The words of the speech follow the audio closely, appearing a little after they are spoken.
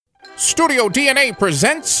Studio DNA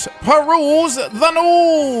presents Peruse the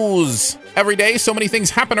News. Every day, so many things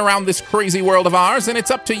happen around this crazy world of ours, and it's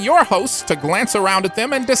up to your hosts to glance around at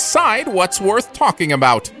them and decide what's worth talking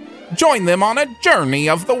about. Join them on a journey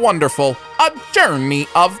of the wonderful, a journey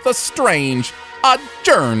of the strange, a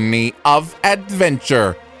journey of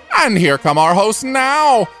adventure. And here come our hosts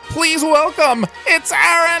now. Please welcome, it's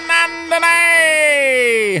Aaron and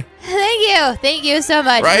Danae. Thank you so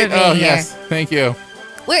much for being here. Yes, thank you.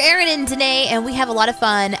 We're Aaron and Danae, and we have a lot of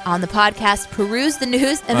fun on the podcast Peruse the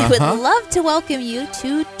News, and we would love to welcome you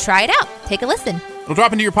to try it out. Take a listen. It'll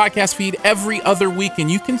drop into your podcast feed every other week,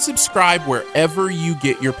 and you can subscribe wherever you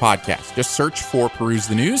get your podcast. Just search for Peruse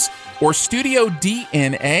the News or Studio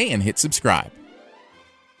DNA and hit subscribe.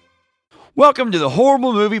 Welcome to the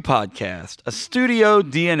Horrible Movie Podcast, a Studio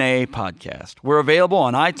DNA podcast. We're available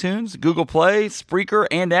on iTunes, Google Play, Spreaker,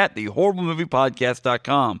 and at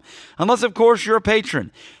thehorriblemoviepodcast.com. Unless, of course, you're a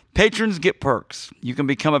patron. Patrons get perks. You can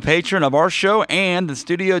become a patron of our show and the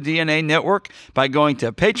Studio DNA network by going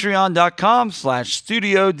to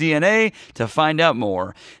patreon.com/Studio DNA to find out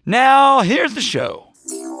more. Now, here's the show.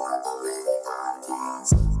 The Horrible Movie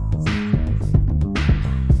Podcast.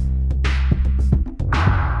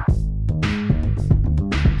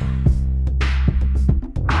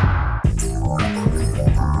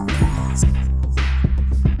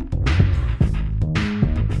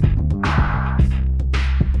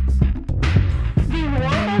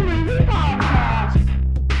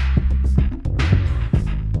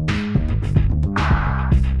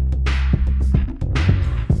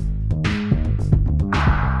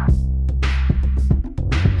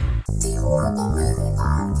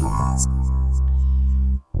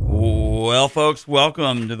 Well, folks,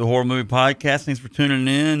 welcome to the Horror Movie Podcast. Thanks for tuning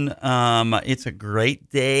in. It's a great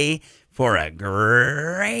day for a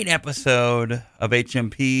great episode of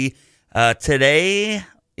HMP. Today,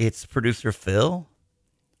 it's producer Phil.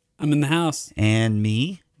 I'm in the house. And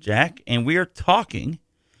me, Jack. And we are talking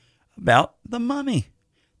about The Mummy.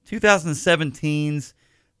 2017's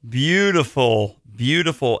beautiful reboot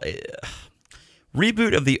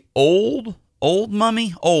of the old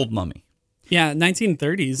Mummy. Yeah,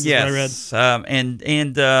 1930s is what I read.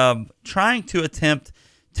 And trying to attempt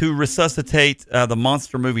to resuscitate the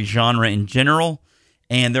monster movie genre in general.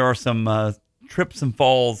 And there are some trips and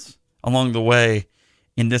falls along the way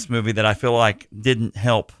in this movie that I feel like didn't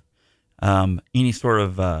help any sort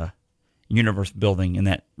of universe building in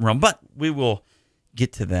that realm. But we will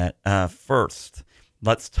get to that. First,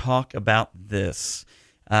 let's talk about this.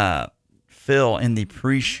 Phil, in the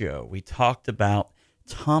pre-show, we talked about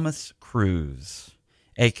Thomas Cruise,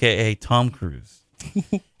 a.k.a. Tom Cruise.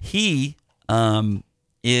 He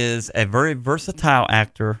is a very versatile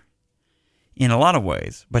actor in a lot of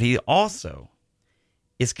ways, but he also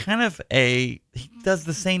is kind of he does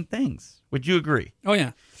the same things. Would you agree? Oh,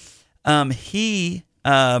 yeah. We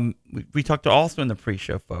talked also in the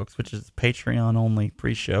pre-show, folks, which is Patreon-only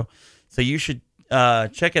pre-show. So you should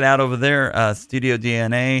check it out over there, Studio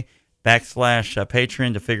DNA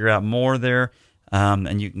 /Patreon to figure out more there.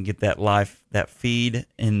 And you can get that feed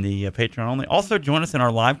in the Patreon only. Also, join us in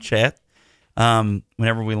our live chat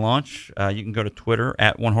whenever we launch. You can go to Twitter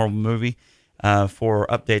at One Horrible Movie for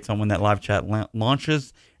updates on when that live chat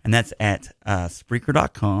launches. And that's at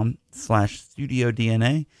Spreaker.com/Studio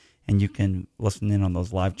DNA. And you can listen in on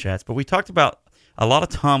those live chats. But we talked about a lot of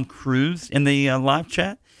Tom Cruise in the live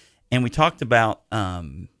chat. And we talked about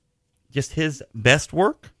just his best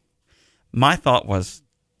work. My thought was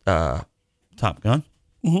Top Gun.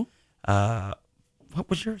 Mm-hmm. What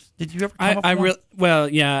was yours? Did you ever come up with one? Well,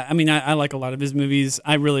 yeah. I mean, I like a lot of his movies.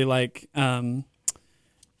 I really like Vanilla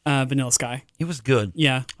Sky. It was good.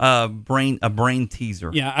 Yeah. A brain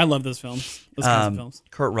teaser. Yeah, I love those films. Those kinds of films.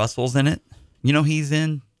 Kurt Russell's in it. You know, he's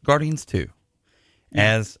in Guardians 2.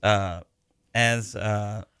 Yeah. As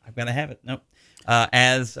I've got to have it. Nope.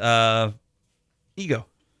 As Ego.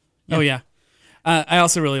 Yeah. Oh yeah. I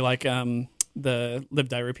also really like the Live,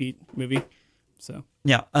 Die, Repeat movie. So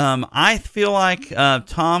yeah, I feel like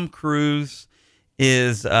Tom Cruise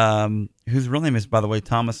is whose real name is, by the way,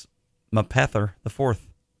 Thomas Mapother IV.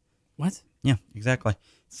 What? Yeah, exactly.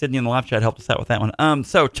 Sydney in the live chat helped us out with that one.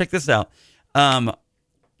 So check this out,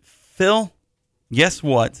 Phil. Guess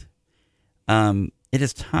what? It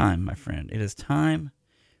is time, my friend. It is time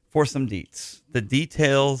for some deets. The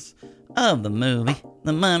details of the movie,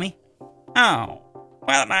 The Mummy. Oh,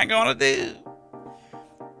 what am I gonna do?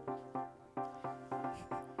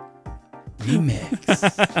 Remix.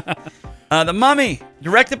 The Mummy,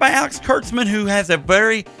 directed by Alex Kurtzman, who has a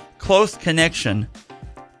very close connection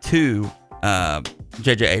to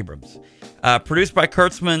J.J. Abrams. Produced by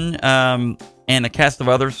Kurtzman, and a cast of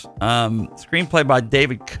others. Screenplay by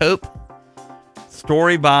David Cope.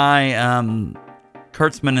 Story by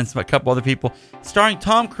Kurtzman and a couple other people. Starring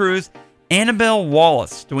Tom Cruise, Annabelle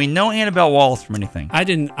Wallis. Do we know Annabelle Wallis from anything? I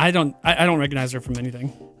don't recognize her from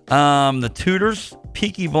anything. The Tudors,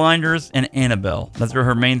 Peaky Blinders, and Annabelle. Those are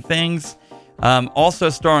her main things. Also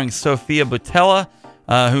starring Sophia Boutella,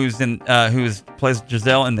 who plays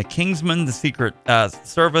Giselle in The Kingsman, The Secret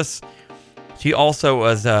Service. She also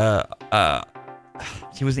was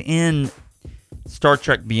she was in Star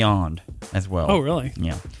Trek Beyond as well. Oh, really?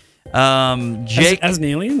 Yeah. Jake as an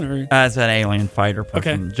alien or as an alien fighter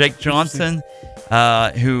person. Okay. Jake Johnson,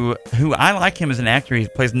 who I like him as an actor. He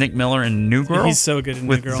plays Nick Miller in New Girl. He's so good in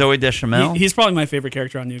with New Girl. Zooey Deschanel. He's probably my favorite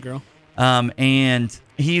character on New Girl. And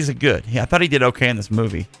he's I thought he did okay in this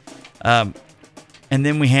movie. And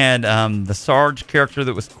then we had the Sarge character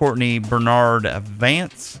that was Courtney Bernard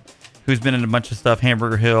Vance, who's been in a bunch of stuff,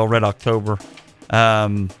 Hamburger Hill, Red October,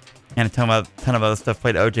 and a ton of other stuff.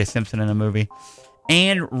 Played O.J. Simpson in a movie.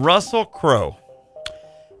 And Russell Crowe,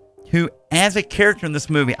 who, as a character in this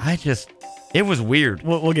movie, it was weird.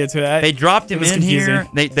 We'll get to that. They dropped him in confusing.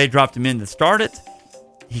 here. They dropped him in to start it.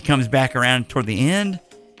 He comes back around toward the end.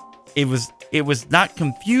 It was not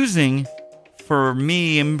confusing for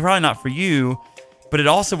me, and probably not for you, but it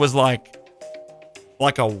also was like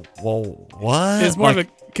a what? It's more of a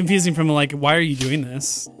confusing from why are you doing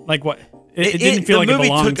this? Like what? It didn't feel like it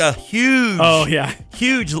belonged. The movie took a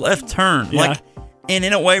huge left turn. Yeah. And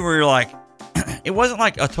in a way where you're like, it wasn't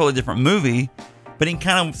like a totally different movie, but in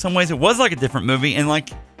kind of some ways it was like a different movie. And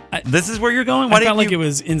this is where you're going? I felt like it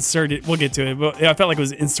was inserted. We'll get to it, but I felt like it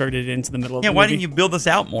was inserted into the middle of the movie. Why didn't you build this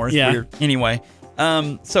out more? It's weird. Anyway,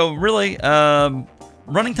 so really,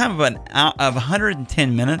 running time of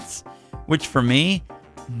 110 minutes, which for me,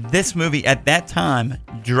 this movie at that time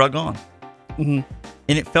drug on. Mm-hmm.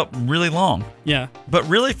 And it felt really long. Yeah. But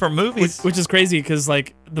really for movies... Which is crazy because,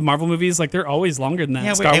 the Marvel movies, they're always longer than that.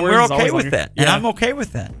 Yeah, Star Wars we're is okay always with longer. that. Yeah. And I'm okay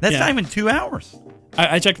with that. That's not even 2 hours.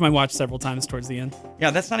 I checked my watch several times towards the end.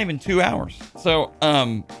 Yeah, that's not even 2 hours. So,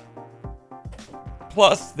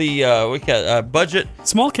 plus the budget...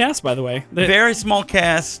 Small cast, by the way. Very small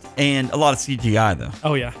cast and a lot of CGI, though.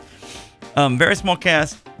 Oh, yeah. Very small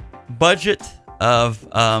cast. Budget of... they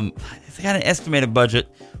got an estimated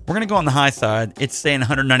budget. We're going to go on the high side. It's saying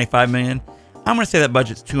 $195 million. I'm going to say that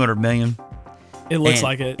budget's $200 million. It looks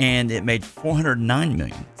like it. And it made $409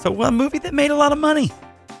 million. So, a movie that made a lot of money.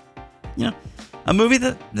 A movie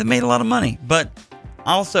that made a lot of money. But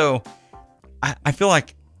also, I feel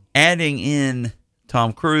like adding in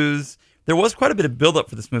Tom Cruise, there was quite a bit of buildup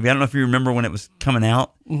for this movie. I don't know if you remember when it was coming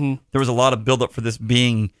out. Mm-hmm. There was a lot of buildup for this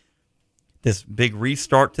being this big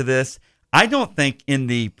restart to this. I don't think in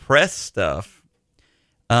the press stuff,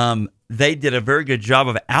 they did a very good job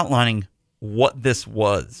of outlining what this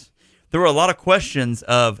was. There were a lot of questions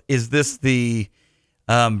of, is this the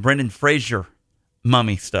Brendan Fraser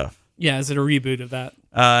mummy stuff? Yeah, is it a reboot of that?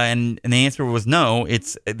 And the answer was no.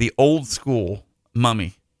 It's the old school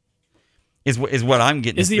mummy. Is what I'm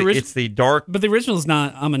getting. It's the dark. But the original's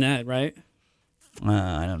not Amenet, right?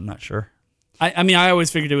 I'm not sure. I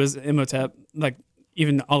always figured it was Imhotep,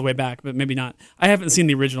 even all the way back, but maybe not. I haven't seen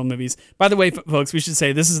the original movies. By the way, folks, we should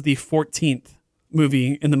say this is the 14th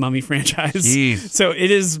movie in the Mummy franchise. Jeez. So it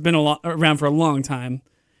has been around for a long time.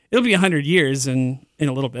 It'll be 100 years in a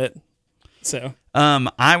little bit. So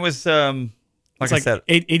I was I said,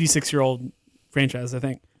 86-year-old franchise, I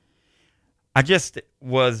think. I just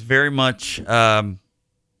was very much again,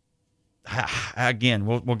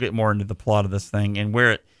 we'll get more into the plot of this thing and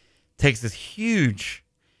where it takes this huge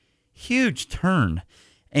turn.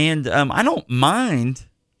 And I don't mind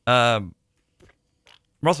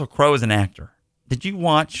Russell Crowe as an actor. Did you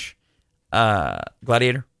watch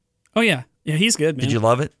Gladiator? Oh, yeah. Yeah, he's good, man. Did you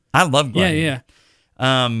love it? I love Gladiator.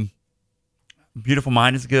 Yeah. Beautiful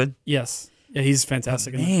Mind is good. Yes. Yeah, he's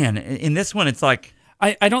fantastic. Man, in this one, it's like...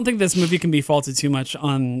 I don't think this movie can be faulted too much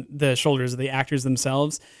on the shoulders of the actors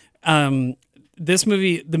themselves. This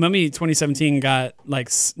movie, The Mummy 2017, got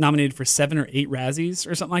nominated for 7 or 8 Razzies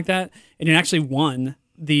or something like that, and it actually won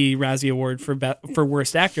the Razzie Award for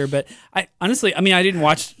Worst Actor. But I honestly, I didn't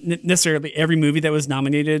watch necessarily every movie that was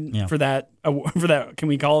nominated for that. Can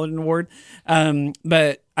we call it an award?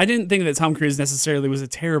 But I didn't think that Tom Cruise necessarily was a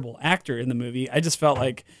terrible actor in the movie. I just felt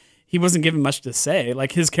like he wasn't given much to say.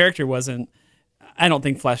 Like his character wasn't, I don't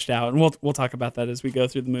think, fleshed out. And we'll talk about that as we go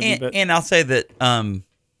through the movie. And I'll say that.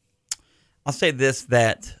 I'll say this,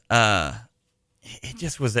 that it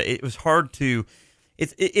just was. It was hard to.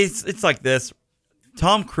 It's like this.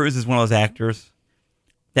 Tom Cruise is one of those actors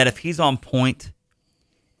that if he's on point,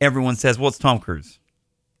 everyone says, "Well, it's Tom Cruise."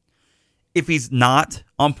 if he's not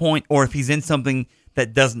on point, or if he's in something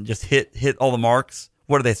that doesn't just hit all the marks,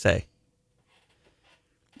 what do they say?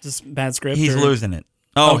 Just bad script. He's losing it.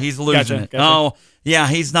 Oh, he's losing it. Gotcha. Oh, yeah,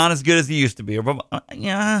 he's not as good as he used to be.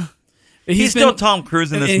 Yeah. He's still Tom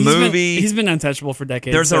Cruise in this movie. He's been untouchable for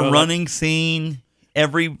decades. There's a running scene.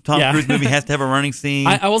 Every Tom Cruise movie has to have a running scene.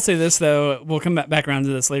 I will say this, though. We'll come back around to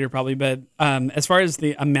this later probably. But as far as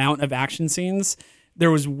the amount of action scenes, there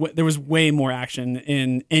was way more action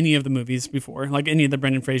in any of the movies before. Like any of the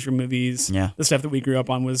Brendan Fraser movies, the stuff that we grew up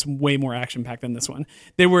on was way more action-packed than this one.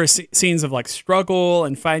 There were scenes of like struggle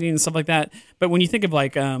and fighting and stuff like that. But when you think of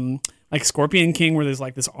like Scorpion King, where there's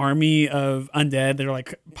like this army of undead that are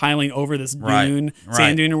like piling over this dune,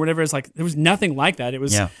 sand dune or whatever. It's like there was nothing like that. It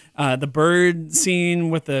was the bird scene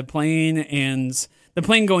with the plane, and the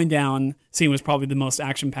plane going down scene was probably the most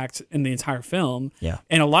action-packed in the entire film. Yeah.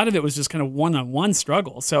 And a lot of it was just kind of one-on-one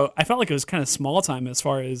struggle. So I felt like it was kind of small time as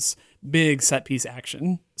far as big set-piece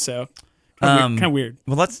action. So kind of weird.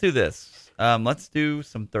 Well, let's do this. Let's do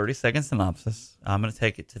some 30-second synopsis. I'm going to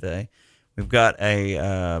take it today. We've got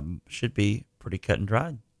should be pretty cut and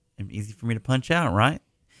dried and easy for me to punch out, right?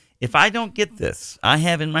 If I don't get this, I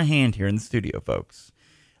have in my hand here in the studio, folks,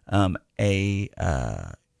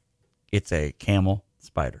 it's a camel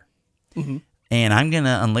spider. Mm-hmm. And I'm going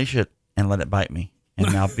to unleash it and let it bite me. And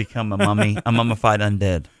I'll become a mummified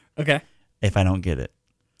undead. Okay. If I don't get it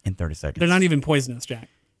in 30 seconds. They're not even poisonous, Jack.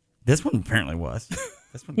 This one apparently was.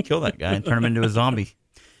 This one killed that guy and turned him into a zombie.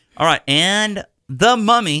 All right. And The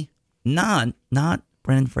Mummy, not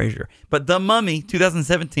Brendan Fraser, but The Mummy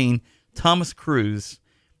 2017, Thomas Cruise,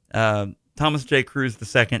 Thomas J. Cruise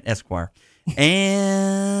II, Esquire.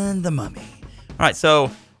 And The Mummy. All right.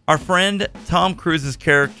 So our friend Tom Cruise's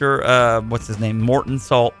character, what's his name? Morton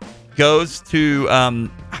Salt, goes to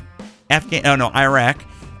Iraq,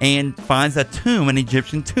 and finds a tomb, an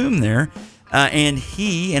Egyptian tomb there. And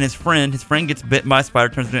he and his friend gets bitten by a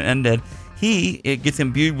spider, turns into an undead. It gets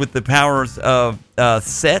imbued with the powers of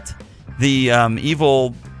Set, the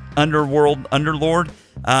evil underworld underlord.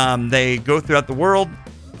 They go throughout the world.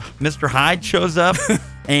 Mr. Hyde shows up,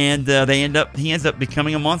 and he ends up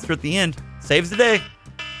becoming a monster at the end. Saves the day.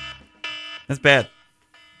 That's bad.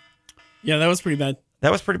 Yeah, that was pretty bad.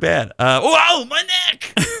 Whoa, my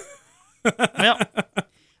neck! Well,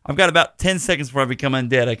 I've got about 10 seconds before I become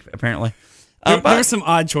undead, apparently. There were some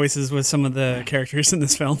odd choices with some of the characters in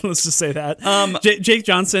this film. Let's just say that. Jake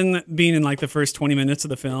Johnson being in like the first 20 minutes of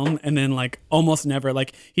the film, and then like almost never,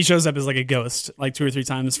 like he shows up as like a ghost like 2 or 3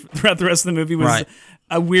 times throughout the rest of the movie was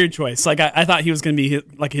a weird choice. Like I thought he was going to be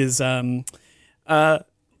like his sidekick,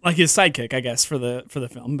 I guess, for the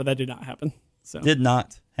film, but that did not happen. So did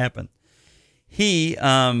not happen. He,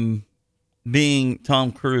 being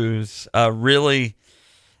Tom Cruise, really,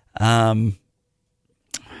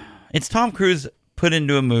 it's Tom Cruise put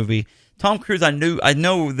into a movie. Tom Cruise, I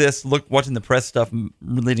know this. Watching the press stuff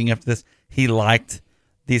leading up to this, he liked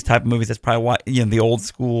these type of movies. That's probably why, the old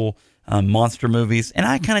school monster movies, and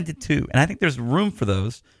I kind of did too. And I think there's room for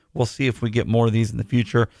those. We'll see if we get more of these in the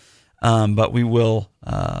future. But we will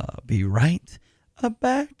be right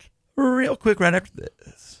back real quick right after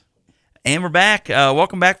this. And we're back.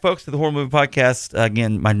 Welcome back, folks, to the Horror Movie Podcast.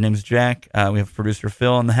 Again, my name's Jack. We have producer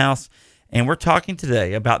Phil in the house. And we're talking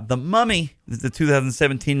today about The Mummy, the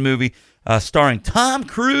 2017 movie starring Tom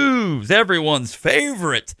Cruise, everyone's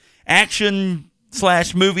favorite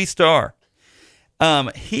action/movie star.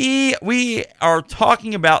 We are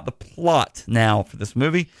talking about the plot now for this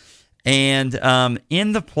movie. And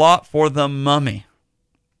in the plot for The Mummy,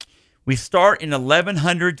 we start in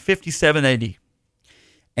 1157 AD.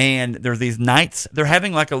 And there's these knights. They're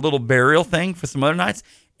having like a little burial thing for some other knights.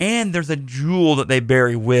 And there's a jewel that they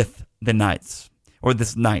bury with the knights, or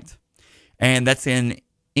this knight. And that's in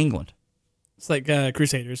England. It's like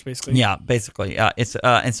Crusaders, basically. Yeah, basically.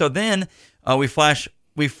 And so then we flash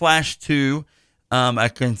to a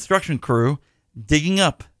construction crew digging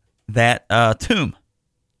up that tomb.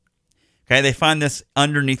 Okay, they find this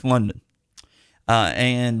underneath London.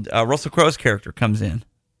 And Russell Crowe's character comes in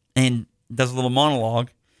and does a little monologue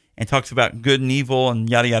and talks about good and evil and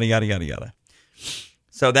yada, yada, yada, yada, yada.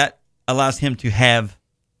 So that allows him to have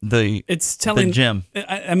the gem.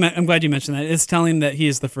 I'm glad you mentioned that. It's telling that he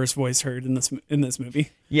is the first voice heard in this movie.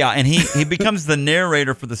 Yeah, and he becomes the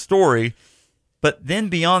narrator for the story. But then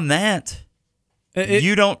beyond that,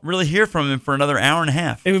 you don't really hear from him for another hour and a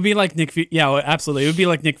half. It would be like Nick Fury. Yeah, absolutely. It would be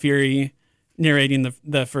like Nick Fury narrating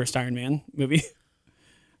the first Iron Man movie.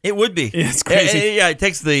 It would be. Yeah, it's crazy. It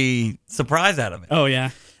takes the surprise out of it. Oh, yeah.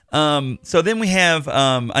 So then we have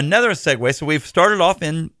another segue. So we've started off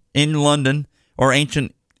in London, or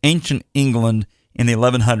ancient England, in the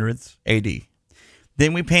 1100s AD.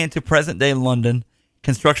 Then we pan to present-day London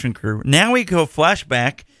construction crew. Now we go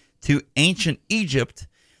flashback to ancient Egypt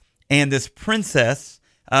and this princess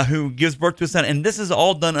who gives birth to a son. And this is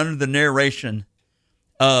all done under the narration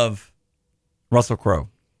of Russell Crowe.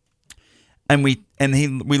 And we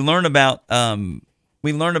learn about this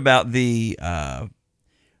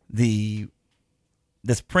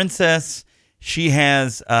princess. She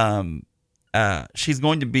has she's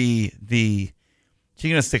going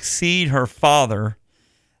to succeed her father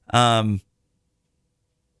on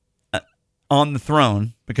the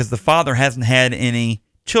throne because the father hasn't had any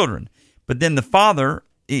children. But then the father,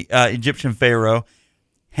 Egyptian pharaoh,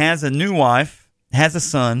 has a new wife, has a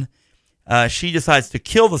son. She decides to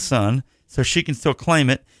kill the son so she can still claim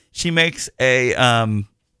it. She makes a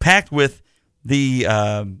pact with the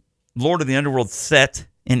Lord of the Underworld, Set,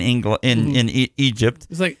 in England, in Egypt.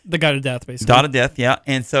 It's like the god of death, basically. God of death, yeah.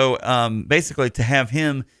 And so basically to have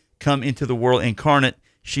him come into the world incarnate,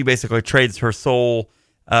 she basically trades her soul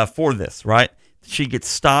for this, right? She gets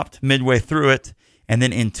stopped midway through it and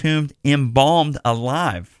then entombed, embalmed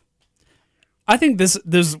alive. I think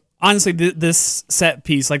there's honestly this set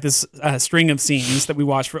piece, like this string of scenes that we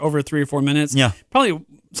watched for over 3 or 4 minutes, probably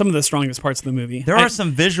some of the strongest parts of the movie. There are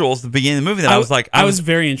some visuals at the beginning of the movie that I was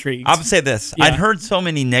very intrigued. I would say this. Yeah. I'd heard so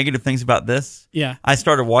many negative things about this. Yeah. I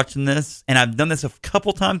started watching this, and I've done this a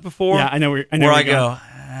couple times before. Yeah, I know where I go,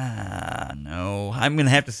 no. I'm going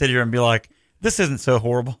to have to sit here and be like, this isn't so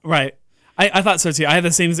horrible. Right. I thought so too. I had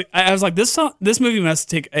the same. I was like, this movie must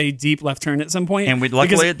take a deep left turn at some point, and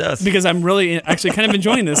luckily it does, because I'm really actually kind of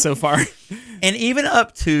enjoying this so far. And even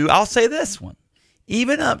up to, I'll say this one,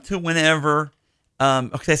 even up to whenever,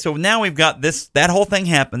 okay, so now we've got this. That whole thing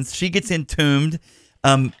happens. She gets entombed,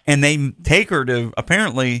 and they take her to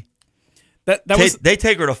apparently. They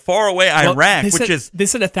take her to far away Iraq, they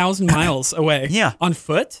said 1,000 miles away. Yeah, on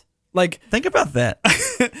foot. Like, think about that.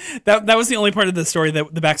 that was the only part of the story, the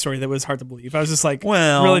backstory, that was hard to believe. I was just like,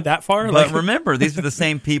 well, really that far? But remember, these are the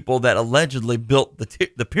same people that allegedly built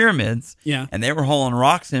the pyramids. Yeah, and they were hauling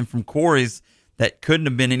rocks in from quarries that couldn't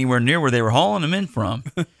have been anywhere near where they were hauling them in from.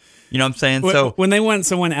 You know what I'm saying? So when they want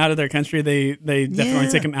someone out of their country, they definitely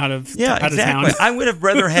take them out of exactly. town. I would have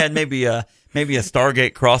rather had maybe a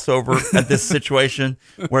Stargate crossover at this situation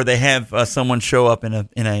where they have someone show up in a.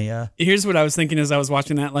 Here's what I was thinking as I was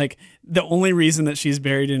watching that. Like, the only reason that she's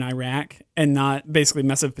buried in Iraq and not basically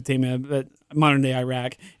Mesopotamia, but modern day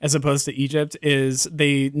Iraq, as opposed to Egypt, is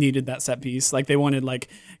they needed that set piece. Like, they wanted like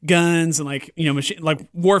guns and machine, like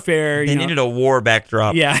warfare. They needed a war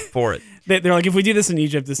backdrop. For it. They're like, if we do this in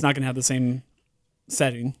Egypt, it's not going to have the same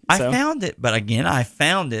setting. I found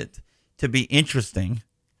it to be interesting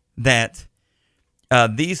that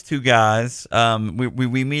these two guys,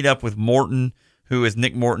 we meet up with Morton, who is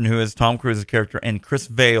Nick Morton, who is Tom Cruise's character, and Chris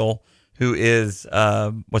Vail, who is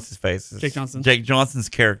what's his face? Jake Johnson. Jake Johnson's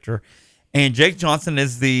character. And Jake Johnson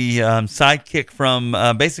is the sidekick from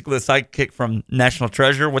basically the sidekick from National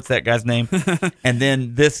Treasure. What's that guy's name? And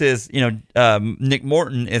then this is Nick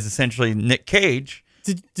Morton is essentially Nick Cage.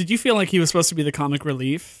 Did you feel like he was supposed to be the comic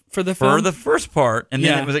relief for the film? For the first part, and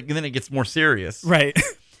then it gets more serious, right?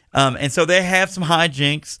 And so they have some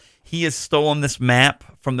hijinks. He has stolen this map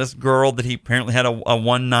from this girl that he apparently had a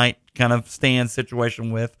one night kind of stand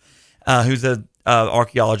situation with, who's a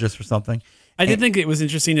archaeologist or something. I did think it was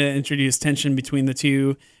interesting to introduce tension between the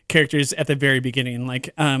two characters at the very beginning.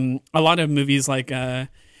 Like a lot of movies, like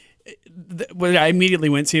what I immediately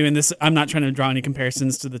went to, and this, I'm not trying to draw any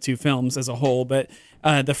comparisons to the two films as a whole, but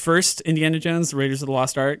the first Indiana Jones, The Raiders of the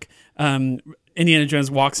Lost Ark, Indiana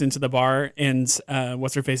Jones walks into the bar, and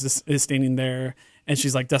what's her face is standing there, and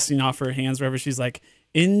she's like dusting off her hands wherever. She's like,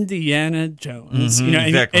 Indiana Jones,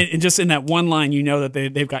 exactly. and just in that one line, that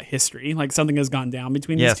they've got history, like something has gone down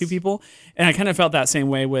between these two people. And I kind of felt that same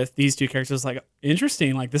way with these two characters, like,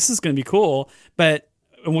 interesting, like this is going to be cool, and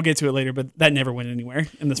we'll get to it later, but that never went anywhere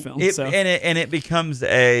in this film. And it becomes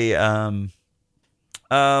a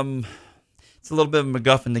it's a little bit of a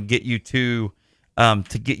MacGuffin to get you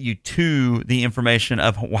to the information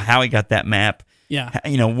of how he got that map. Yeah,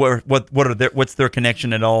 what's their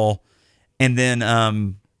connection at all. And then,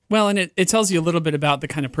 and it tells you a little bit about the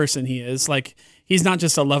kind of person he is. Like, he's not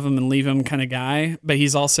just a love him and leave him kind of guy, but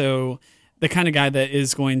he's also the kind of guy that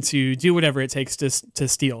is going to do whatever it takes to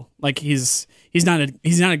steal. Like, he's not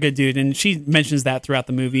a good dude, and she mentions that throughout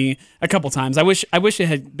the movie a couple times. I wish it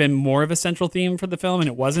had been more of a central theme for the film, and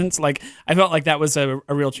it wasn't. Like, I felt like that was a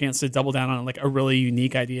real chance to double down on like a really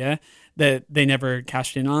unique idea that they never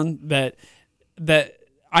cashed in on. That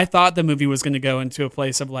I thought the movie was going to go into a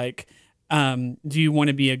place of like, do you want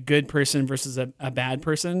to be a good person versus a bad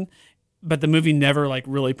person? but the movie never like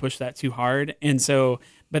really pushed that too hard. And so,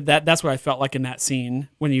 but that's what I felt like in that scene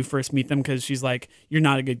when you first meet them, because she's like, "You're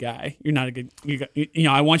not a good guy. You're not a good. You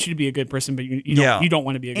know, I want you to be a good person, but you don't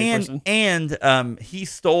want to be a good person." And he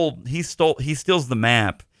steals the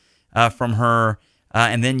map from her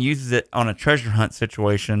and then uses it on a treasure hunt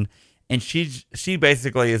situation. And she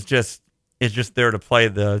basically is just there to play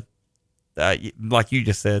the like you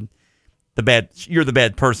just said, you're the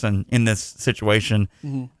bad person in this situation.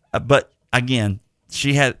 Mm-hmm. But again,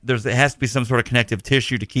 there has to be some sort of connective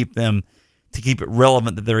tissue to keep it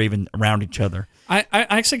relevant that they're even around each other. I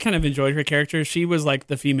actually kind of enjoyed her character. She was like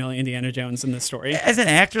the female Indiana Jones in this story. As an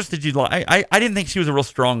actress, did you like? I didn't think she was a real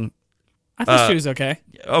strong. I thought she was okay.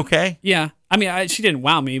 Okay. Yeah, I mean, she didn't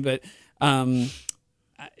wow me, but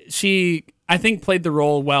she, I think, played the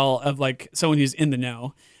role well of like someone who's in the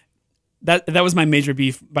know. That was my major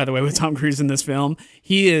beef, by the way, with Tom Cruise in this film.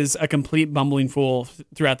 He is a complete bumbling fool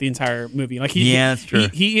throughout the entire movie. Like that's true.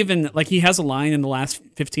 He even, like, he has a line in the last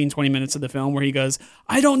 15, 20 minutes of the film where he goes,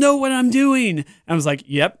 "I don't know what I'm doing." And I was like,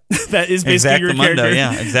 yep, that is basically your character.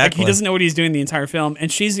 Yeah, exactly. Like, he doesn't know what he's doing the entire film.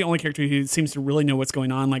 And she's the only character who seems to really know what's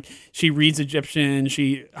going on. Like, she reads Egyptian,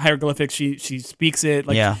 hieroglyphics, she speaks it.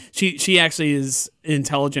 Like, yeah. She actually is an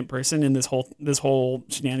intelligent person in this whole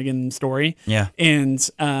shenanigan story. Yeah. And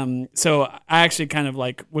so I actually kind of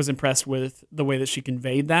like was impressed with the way that she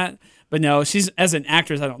conveyed that. But no, she's, as an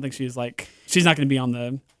actress, I don't think she's not going to be on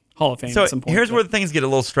the Hall of Fame at some point. Here's where things get a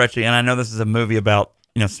little stretchy, and I know this is a movie about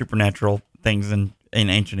supernatural things in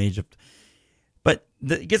ancient Egypt, but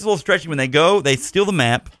it gets a little stretchy when they steal the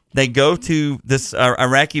map, they go to this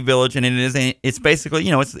Iraqi village, and it's basically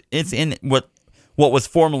it's in what was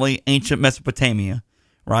formerly ancient Mesopotamia,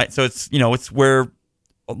 right? So it's where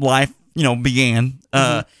life began,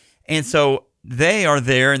 and so they are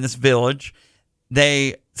there in this village.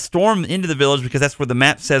 They storm into the village because that's where the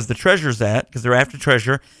map says the treasure's at, because they're after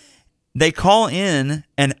treasure. They call in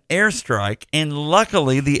an airstrike, and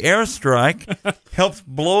luckily the airstrike helps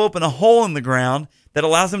blow open a hole in the ground that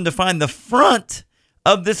allows them to find the front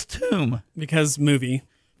of this tomb. Because movie.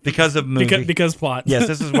 Because of movie. Because plot. Yes,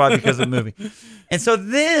 this is why, because of movie. And so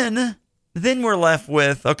then we're left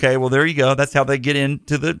with, okay, well, there you go. That's how they get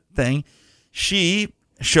into the thing. She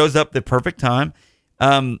shows up the perfect time.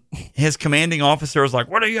 His commanding officer is like,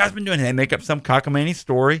 "What have you guys been doing?" And they make up some cockamamie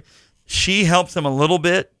story. She helps him a little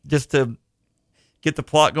bit just to get the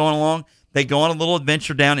plot going along. They go on a little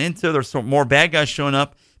adventure down into, there's some more bad guys showing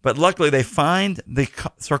up, but luckily they find the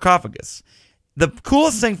sarcophagus. The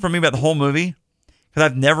coolest thing for me about the whole movie, because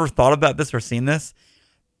I've never thought about this or seen this,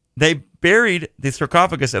 they buried the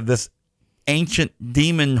sarcophagus of this ancient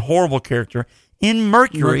demon horrible character in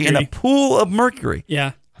mercury, in a pool of mercury.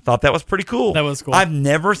 Yeah. I thought that was pretty cool. That was cool. I've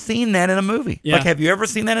never seen that in a movie. Yeah. Like, have you ever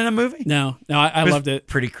seen that in a movie? No, I loved it.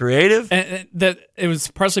 Pretty creative. And that it was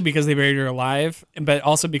partially because they buried her alive, but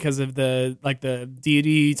also because of the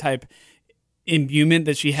deity type imbuement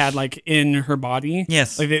that she had like in her body.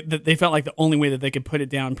 Yes. Like they felt like the only way that they could put it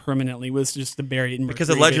down permanently was just to bury it in mercury. Because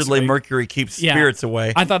allegedly basically. Mercury keeps spirits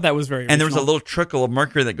away. I thought that was very original. And there was a little trickle of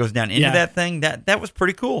mercury that goes down into that thing. That was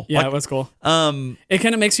pretty cool. Yeah, it was cool. It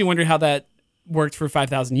kind of makes you wonder how that worked for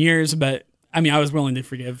 5,000 years, but I mean, I was willing to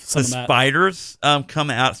forgive some of that. The spiders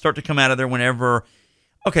start to come out of there whenever.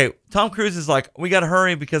 Okay, Tom Cruise is like, "We got to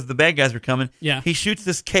hurry because the bad guys are coming." Yeah. He shoots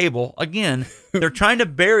this cable. Again, they're trying to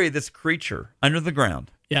bury this creature under the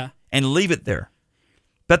ground. Yeah. And leave it there.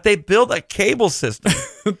 But they build a cable system.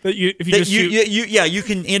 You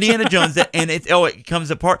can Indiana Jones it, and it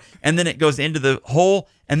comes apart, and then it goes into the hole,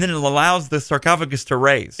 and then it allows the sarcophagus to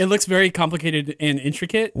raise. It looks very complicated and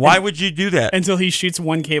intricate. Why would you do that? Until he shoots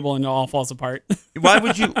one cable and it all falls apart. Why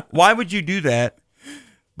would you do that?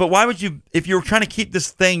 But why would you, if you're trying to keep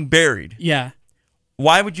this thing buried? Yeah.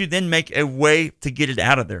 Why would you then make a way to get it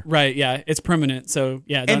out of there? Right, yeah. It's permanent, so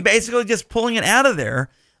yeah. And basically just pulling it out of there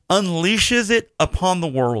unleashes it upon the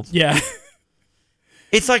world. Yeah.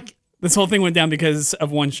 It's like this whole thing went down because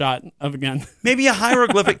of one shot of a gun. Maybe a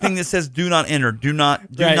hieroglyphic thing that says "Do not enter," "Do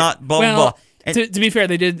not," blah blah. And to be fair,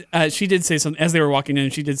 they did. She did say something as they were walking in.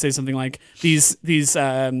 She did say something like these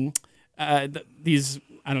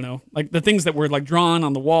I don't know, like the things that were like drawn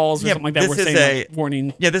on the walls or something like that. Were saying like,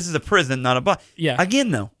 warning. Yeah, this is a prison, not a bar. Yeah.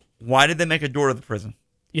 Again, though, why did they make a door to the prison?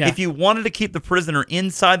 Yeah. If you wanted to keep the prisoner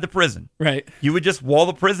inside the prison, right, you would just wall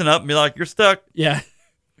the prison up and be like, "You're stuck." Yeah.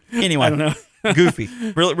 Anyway, I don't know. Goofy,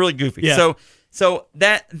 really goofy. Yeah. So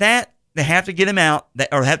that they have to get him out,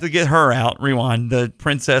 or have to get her out. Rewind, the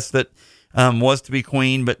princess that was to be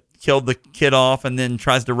queen but killed the kid off, and then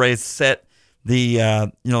tries to set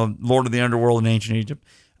the Lord of the Underworld in ancient Egypt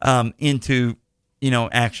into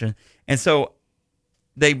action. And so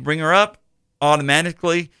they bring her up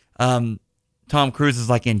automatically. Tom Cruise is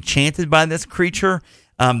like enchanted by this creature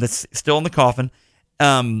that's still in the coffin.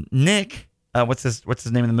 Nick, what's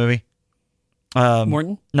his name in the movie?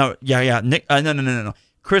 Morton? No, yeah. Nick, no.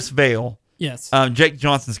 Chris Vail. Yes. Jake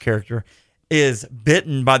Johnson's character is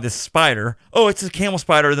bitten by this spider. Oh, it's a camel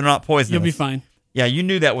spider. They're not poisonous. You'll be fine. Yeah, you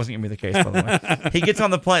knew that wasn't going to be the case, by the way. He gets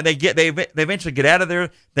on the plane. They eventually get out of there.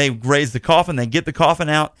 They raise the coffin. They get the coffin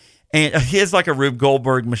out. And he is like a Rube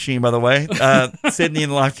Goldberg machine, by the way. Sydney in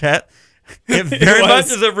the live chat. It very much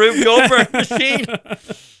is a Rube Goldberg machine.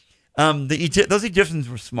 Those Egyptians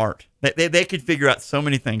were smart. They could figure out so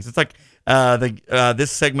many things. It's like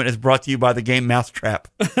this segment is brought to you by the game Mousetrap.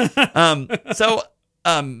 Is that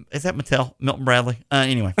Mattel? Milton Bradley?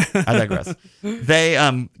 Anyway, I digress.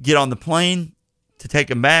 They get on the plane to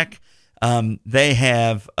take him back. They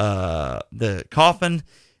have the coffin.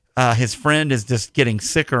 His friend is just getting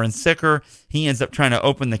sicker and sicker. He ends up trying to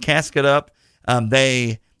open the casket up.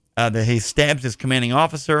 He stabs his commanding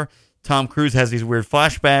officer. Tom Cruise has these weird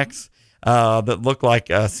flashbacks that look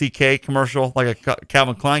like a CK commercial, like a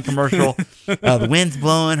Calvin Klein commercial. The wind's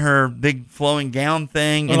blowing, her big flowing gown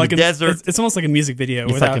thing in the desert. It's almost like a music video.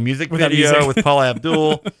 It's like a music video with Paula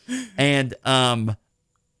Abdul. And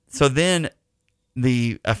so then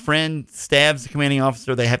a friend stabs the commanding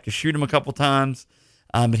officer. They have to shoot him a couple times.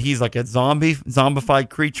 But he's like a zombified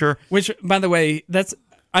creature. Which, by the way,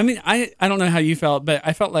 I don't know how you felt, but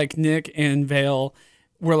I felt like Nick and Vale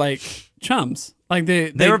were like chums. Like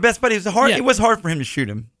they were best buddies. It was hard for him to shoot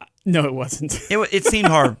him. No, it wasn't. It seemed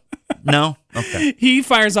hard. No? Okay. He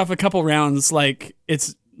fires off a couple rounds like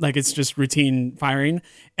it's just routine firing.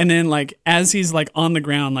 And then like as he's like on the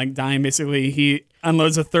ground, like dying basically, he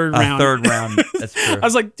unloads a third round. That's true. I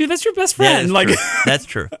was like, dude, that's your best friend. That's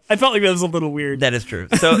true. I felt like that was a little weird. That is true.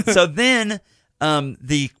 So then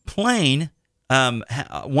the plane,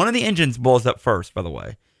 one of the engines blows up first, by the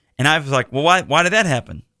way. And I was like, well, why did that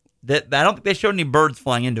happen? I don't think they showed any birds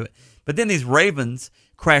flying into it. But then these ravens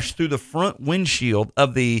crashed through the front windshield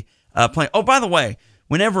of the plane. Oh, by the way,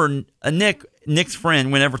 whenever Nick's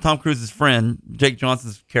friend, whenever Tom Cruise's friend, Jake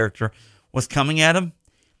Johnson's character, was coming at him,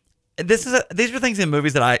 these are things in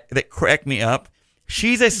movies that crack me up.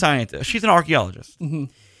 She's a scientist. She's an archaeologist. Mm-hmm.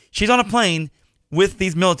 She's on a plane with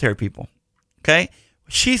these military people. Okay?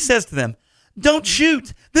 She says to them, "Don't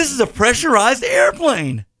shoot. This is a pressurized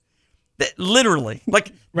airplane." That literally,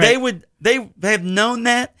 like right. they have known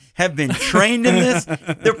that, have been trained in this.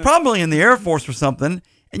 They're probably in the Air Force or something.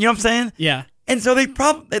 And you know what I'm saying? Yeah. And so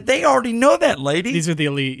they already know that, lady. These are the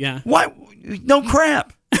elite, yeah. Why? No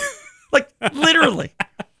crap. Like literally.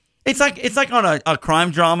 It's like on a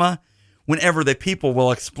crime drama, whenever the people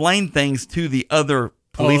will explain things to the other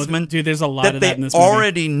policemen. Dude, there's a lot of that in this movie. movie.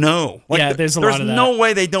 Already know. Like yeah, there's a lot of that. There's no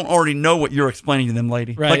way they don't already know what you're explaining to them,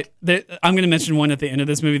 lady. Right. I'm going to mention one at the end of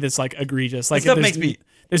this movie that's like egregious. Like that makes me.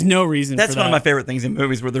 There's no reason. That's for one that. of my favorite things in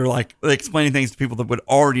movies where they're explaining things to people that would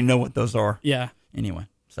already know what those are. Yeah. Anyway,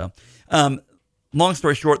 so long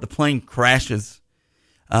story short, the plane crashes.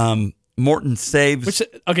 Morton saves.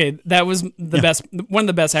 That was the best, one of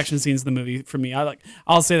the best action scenes in the movie for me.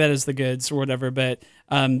 I'll say that as the goods or whatever, but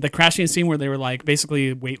the crashing scene where they were like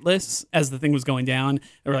basically weightless as the thing was going down,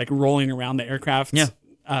 they were like rolling around the aircraft. Yeah.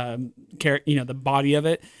 The body of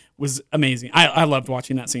it was amazing. I loved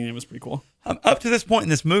watching that scene. It was pretty cool. Up to this point in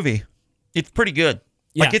this movie, it's pretty good.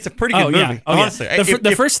 Yeah. Like, it's a pretty good movie. Yeah. Honestly. Yeah.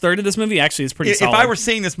 The first third of this movie actually is pretty solid. If I were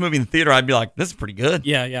seeing this movie in the theater, I'd be like, this is pretty good.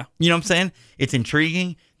 Yeah, yeah. You know what I'm saying? It's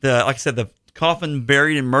intriguing. Like I said, the coffin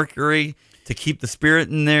buried in mercury to keep the spirit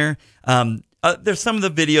in there. There's some of the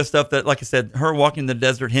video stuff that, like I said, her walking in the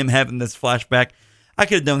desert, him having this flashback. I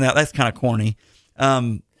could have done that. That's kind of corny.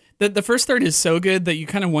 The first third is so good that you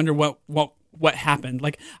kind of wonder what happened.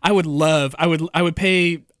 Like I would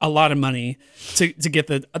pay a lot of money to get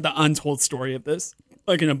the untold story of this,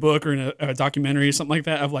 like in a book or in a documentary or something like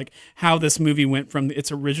that, of like how this movie went from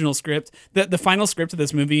its original script. The final script of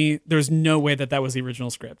this movie, there's no way that was the original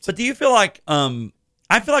script. But do you feel like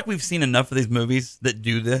I feel like we've seen enough of these movies that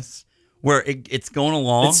do this, where it's going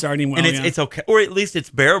along, it's starting well, and it's okay, or at least it's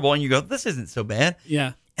bearable, and you go, this isn't so bad.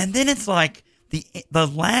 Yeah. And then it's like the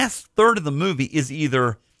last third of the movie is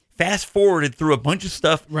either fast forwarded through a bunch of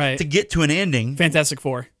stuff to get to an ending. Fantastic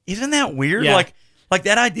Four. Isn't that weird? Yeah. Like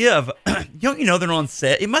that idea of, they're on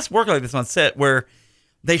set. It must work like this on set, where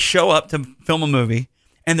they show up to film a movie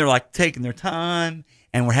and they're like taking their time,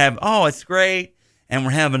 and we're having, it's great. And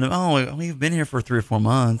we're having, we've been here for 3 or 4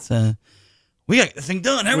 months. We got this thing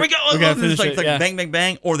done. Here we go. We gotta finish it's like it, yeah. bang, bang,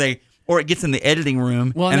 bang. Or it gets in the editing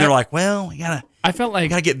room, and they're like, well, we gotta I felt like I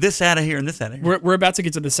gotta get this out of here and this out of here. we're about to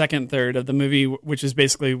get to the second third of the movie, which is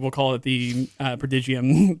basically, we'll call it the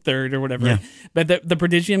prodigium third or whatever. Yeah. But the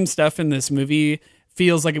prodigium stuff in this movie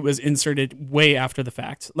feels like it was inserted way after the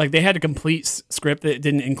fact. Like they had a complete script that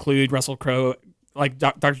didn't include Russell Crowe, like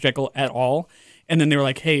Dr. Jekyll at all. And then they were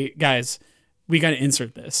like, hey, guys, we got to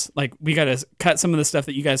insert this. Like, we got to cut some of the stuff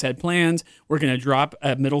that you guys had planned. We're going to drop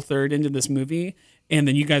a middle third into this movie, and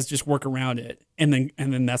then you guys just work around it. And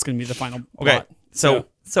then that's going to be the final plot.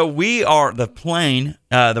 So we are the plane.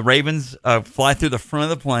 The Ravens fly through the front of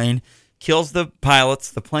the plane, kills the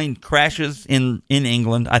pilots. The plane crashes in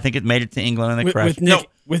England. I think it made it to England and they crashed.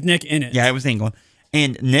 With Nick in it. Yeah, it was England.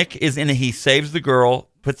 And Nick is in it. He saves the girl,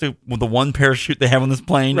 puts the one parachute they have on this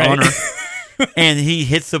plane on her. And he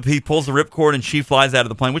pulls the ripcord, and she flies out of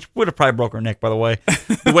the plane, which would have probably broke her neck, by the way.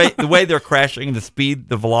 The way they're crashing, the speed,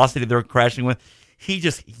 the velocity they're crashing with, he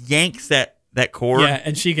just yanks that cord. Yeah,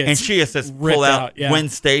 and she gets just pulled out. Yeah. Gwen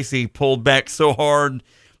Stacy pulled back so hard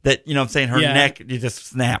that, I'm saying, her neck, you just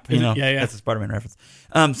snap. That's a Spider-Man reference.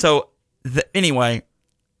 Anyway,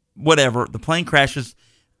 whatever. The plane crashes.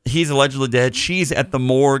 He's allegedly dead. She's at the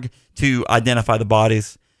morgue to identify the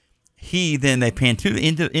bodies. They pan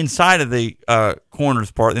inside of the coroner's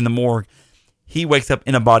part in the morgue. He wakes up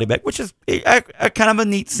in a body bag, which is a kind of a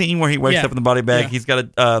neat scene where he wakes up in the body bag. Yeah. He's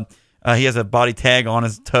got he has a body tag on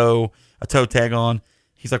his toe, a toe tag on.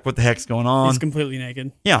 He's like, what the heck's going on? He's completely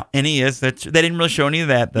naked. Yeah, and he is. They didn't really show any of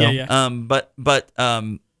that though. Yeah. But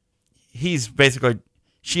he's basically,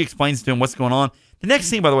 she explains to him what's going on. The next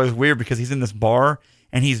scene, by the way, is weird because he's in this bar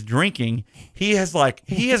and he's drinking. He has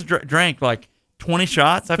drank like 20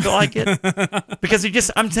 shots, I feel like it.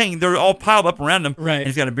 Because I'm saying they're all piled up around him. Right. And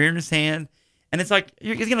he's got a beer in his hand. And it's like,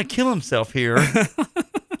 he's going to kill himself here.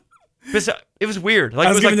 It was weird. Like, I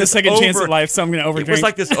was it was given like the second chance at life, so I'm going to overdrink. It was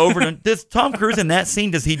like this Does Tom Cruise in that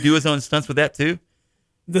scene, does he do his own stunts with that too?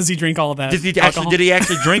 Does he drink all of that? Did he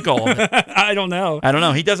actually drink all of it? I don't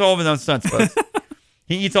know. He does all of his own stunts, folks.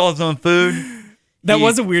 He eats all his own food. That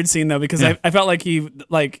was a weird scene though, because I felt like he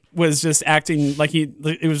was just acting like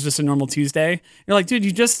it was just a normal Tuesday. You're like, dude,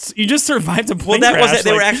 you just survived a plane crash. Was it.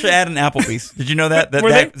 They were actually at an Applebee's. Did you know that?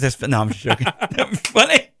 Were they? No, I'm just joking. That was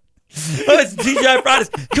funny. Oh, it's TGI Fridays.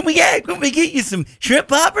 Can we get you some shrimp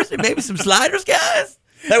poppers and maybe some sliders, guys?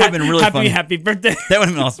 That would have been really funny. Happy birthday. That would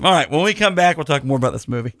have been awesome. All right, when we come back, we'll talk more about this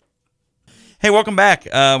movie. Hey, welcome back.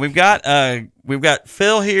 We've got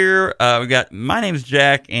Phil here. My name's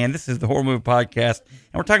Jack, and this is the Horror Movie Podcast,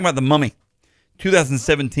 and we're talking about The Mummy,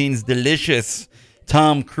 2017's delicious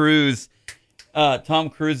Tom Cruise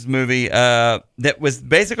movie that was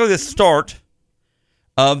basically the start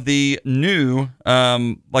of the new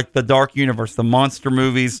the Dark Universe, the monster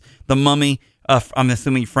movies, The Mummy. I'm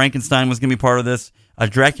assuming Frankenstein was going to be part of this, a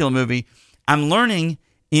Dracula movie. I'm learning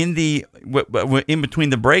in between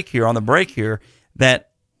the break here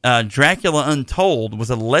that Dracula Untold was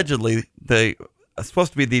allegedly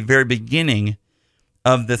supposed to be the very beginning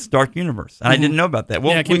of this Dark Universe, and I didn't know about that.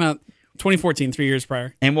 Well, it came out 2014, 3 years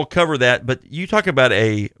prior, and we'll cover that. But you talk about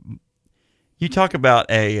it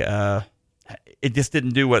just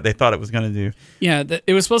didn't do what they thought it was going to do. Yeah,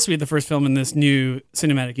 it was supposed to be the first film in this new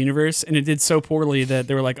cinematic universe, and it did so poorly that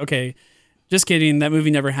they were like, okay, just kidding, that movie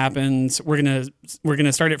never happened. We're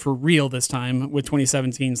gonna start it for real this time with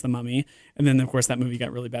 2017's The Mummy, and then of course that movie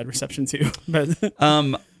got really bad reception too. But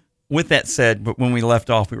with that said, but when we left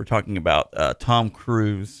off, we were talking about Tom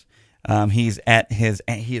Cruise.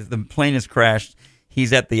 The plane has crashed.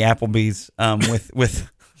 He's at the Applebee's with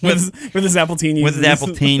his Appletini. With his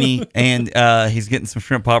Appletini, and he's getting some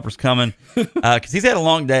shrimp poppers coming because he's had a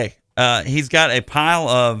long day. He's got a pile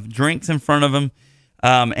of drinks in front of him,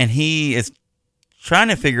 and he is trying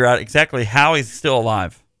to figure out exactly how he's still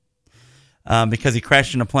alive because he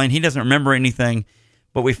crashed in a plane. He doesn't remember anything,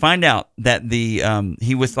 but we find out that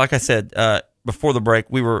he was, like I said before the break,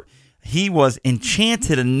 he was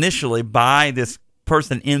enchanted initially by this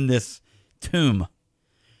person in this tomb,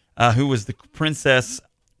 who was the princess.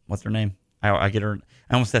 What's her name? I get her.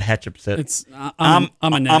 I almost said Hatshepsut. It's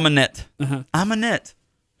Amunet. Uh-huh. Amunet.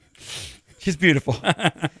 She's beautiful.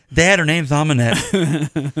 Dad, her name's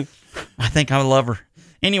Amunet. I think I love her.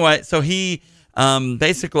 Anyway, so he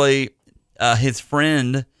basically his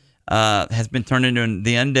friend has been turned into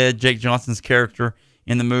the undead. Jake Johnson's character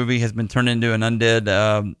in the movie has been turned into an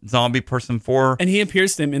undead zombie person for her. And he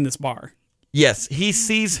appears to him in this bar. Yes, he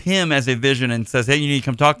sees him as a vision and says, "Hey, you need to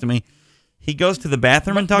come talk to me." He goes to the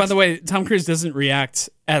bathroom and talks. By the way, Tom Cruise doesn't react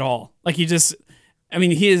at all. Like he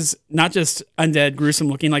is not just undead, gruesome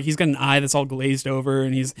looking. Like he's got an eye that's all glazed over,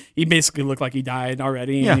 and he basically looked like he died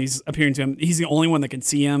already. Yeah. And he's appearing to him. He's the only one that can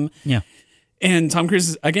see him. Yeah. And Tom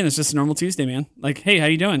Cruise, again, it's just a normal Tuesday, man. Like, hey, how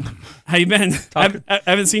you doing? How you been? I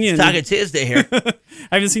haven't seen you. Talking Tuesday here. I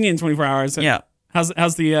haven't seen you in 24 hours. Yeah. How's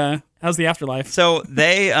the afterlife? So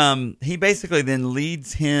he basically then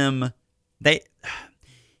leads him.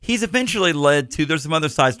 He's eventually led to. There's some other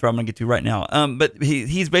side story I'm going to get to right now. But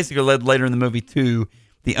he's basically led later in the movie to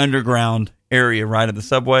the underground area, right, of the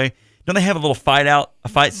subway. Don't they have a little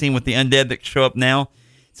fight scene with the undead that show up now?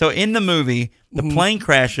 So in the movie, the plane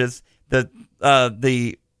crashes. The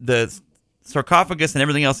sarcophagus and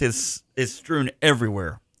everything else is strewn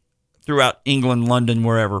everywhere throughout England, London,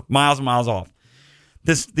 wherever, miles and miles off.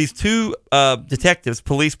 These two detectives,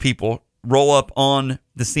 police people, roll up on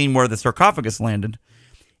the scene where the sarcophagus landed,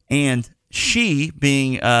 and she,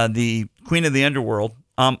 being the queen of the underworld,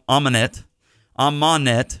 Amunet.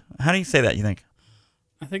 How do you say that? You think?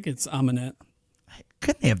 I think it's Amunet.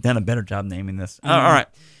 Couldn't they have done a better job naming this? All right.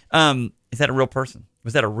 Is that a real person?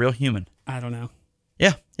 Was that a real human? I don't know.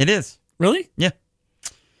 Yeah, it is. Really? Yeah.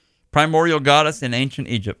 Primordial goddess in ancient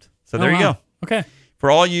Egypt. So there you go. Okay. For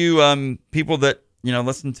all you people that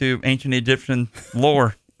listen to ancient Egyptian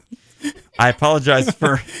lore, I apologize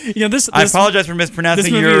for I apologize for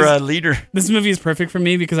mispronouncing your leader. This movie is perfect for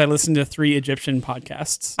me because I listened to 3 Egyptian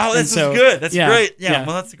podcasts. Oh, this is good. That's great. Yeah,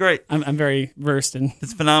 well, that's great. I'm very versed in.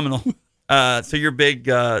 It's phenomenal. So you're a big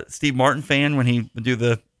Steve Martin fan when he would do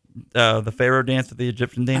the Pharaoh dance with the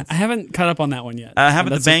Egyptian dance? I haven't caught up on that one yet. How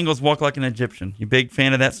about the Bengals walk like an Egyptian? You big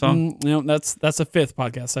fan of that song? That's a 5th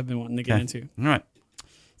podcast I've been wanting to get into. All right.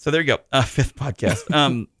 So there you go. 5th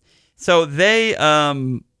podcast. So they,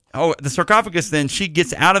 the sarcophagus then, she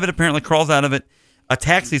gets out of it, apparently crawls out of it,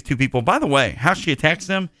 attacks these 2 people. By the way, how she attacks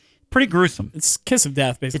them, pretty gruesome. It's kiss of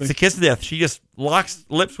death, basically. It's a kiss of death. She just locks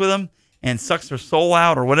lips with them and sucks their soul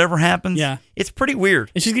out or whatever happens. Yeah. It's pretty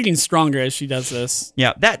weird. And she's getting stronger as she does this.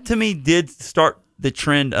 Yeah, that to me did start the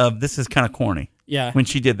trend of this is kind of corny. Yeah. When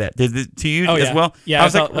she did that. Did it to you as well? Yeah. I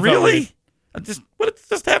was like, really? Just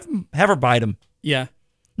have her bite him. Yeah.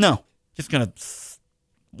 No. Just going to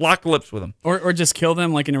lock lips with him. Or just kill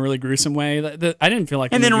them like in a really gruesome way. I didn't feel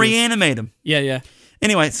like and then reanimate him. Yeah.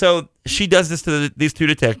 Anyway, so she does this to these 2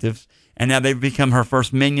 detectives. And now they've become her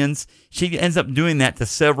first minions. She ends up doing that to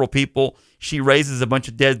several people. She raises a bunch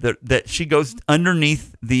of dead that she goes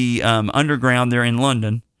underneath the underground there in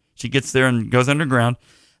London. She gets there and goes underground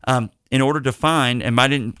in order to find, and I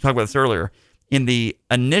didn't talk about this earlier, in the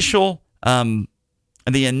initial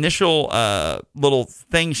little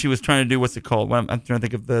thing she was trying to do, what's it called? I'm trying to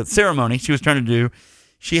think of the ceremony she was trying to do.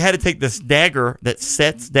 She had to take this dagger that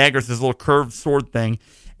sets daggers, this little curved sword thing,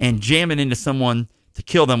 and jam it into someone to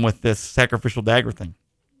kill them with this sacrificial dagger thing.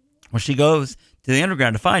 Well, she goes to the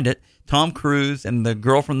underground to find it. Tom Cruise and the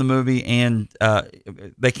girl from the movie, and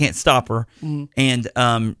they can't stop her. Mm-hmm.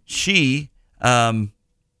 And she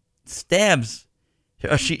stabs.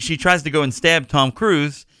 She tries to go and stab Tom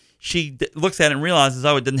Cruise. She looks at it and realizes,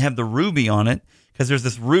 it didn't have the ruby on it because there's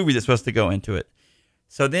this ruby that's supposed to go into it.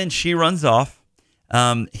 So then she runs off.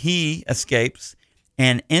 He escapes,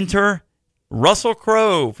 and enter Russell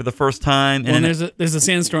Crowe for the first time. And there's a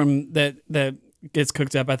sandstorm that gets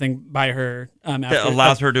cooked up, I think, by her. That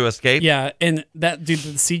allows her to escape? Yeah, and the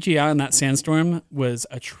CGI on that sandstorm was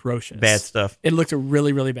atrocious. Bad stuff. It looked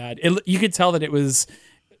really, really bad. You could tell that it was,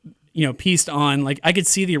 pieced on. Like, I could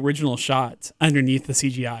see the original shot underneath the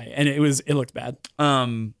CGI, and it looked bad.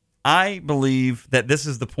 I believe that this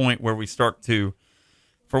is the point where we start to,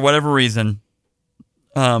 for whatever reason,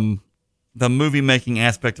 the movie-making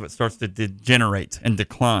aspect of it starts to degenerate and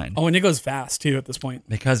decline. Oh, and it goes fast, too, at this point.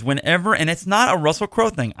 Because whenever, and it's not a Russell Crowe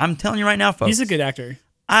thing. I'm telling you right now, folks. He's a good actor.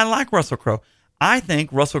 I like Russell Crowe. I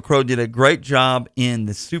think Russell Crowe did a great job in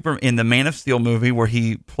the Man of Steel movie where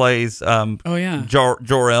he plays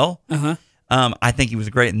Jor-El. Uh-huh. I think he was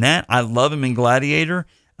great in that. I love him in Gladiator.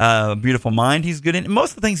 Beautiful Mind, he's good in. And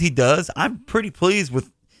most of the things he does, I'm pretty pleased with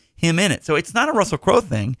him in it. So it's not a Russell Crowe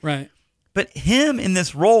thing. Right. But him in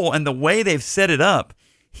this role and the way they've set it up,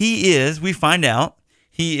 we find out,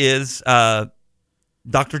 he is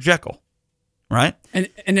Dr. Jekyll, right?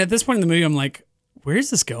 And at this point in the movie, I'm like, where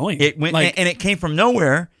is this going? It went, and it came from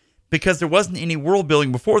nowhere because there wasn't any world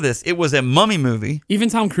building before this. It was a mummy movie. Even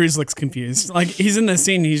Tom Cruise looks confused. Like, he's in the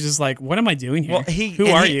scene, he's just like, what am I doing here? Well, Who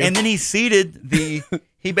are you? And then he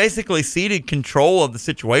basically ceded control of the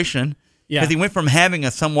situation. Yeah, because he went from having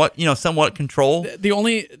a somewhat control.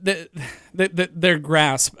 Their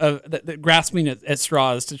grasp of grasping at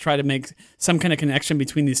straws to try to make some kind of connection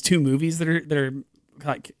between these 2 movies that are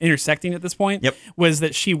like intersecting at this point. Yep. Was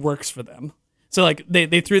that she works for them? So like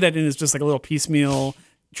they threw that in as just like a little piecemeal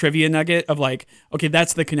trivia nugget of like, okay,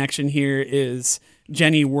 that's the connection here is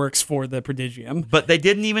Jenny works for the Prodigium. But they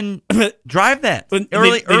didn't even drive that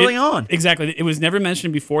early on. Exactly. It was never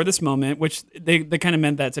mentioned before this moment, which they kind of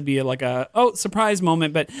meant that to be like a surprise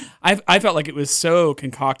moment. But I felt like it was so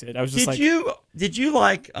concocted. I was just Did you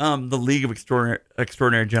like the League of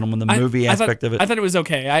Extraordinary Gentlemen, the movie aspect of it? I thought it was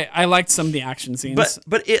okay. I liked some of the action scenes.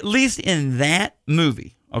 But at least in that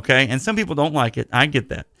movie, okay, and some people don't like it. I get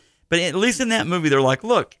that. But at least in that movie, they're like,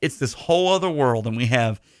 look, it's this whole other world, and we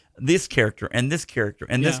have this character and this character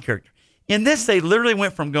and this character. In this, they literally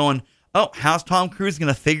went from going, oh, how's Tom Cruise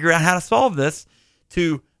going to figure out how to solve this,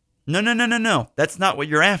 to no. That's not what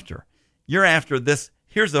you're after. You're after this.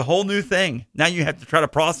 Here's a whole new thing. Now you have to try to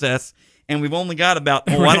process, and we've only got about,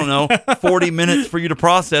 I don't know, 40 minutes for you to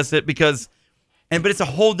process it but it's a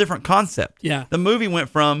whole different concept. Yeah. The movie went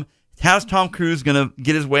from, how's Tom Cruise going to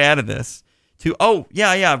get his way out of this, to,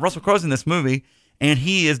 Russell Crowe's in this movie, and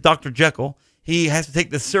he is Dr. Jekyll. He has to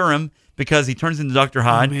take the serum because he turns into Dr.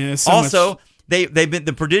 Hyde. Oh, man, they've been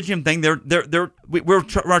the Prodigium thing. We're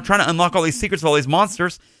trying to unlock all these secrets of all these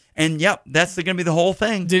monsters, and that's going to be the whole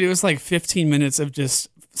thing. Dude, it was like 15 minutes of just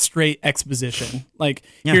straight exposition. Like,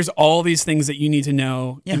 here's all these things that you need to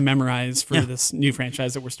know and memorize for this new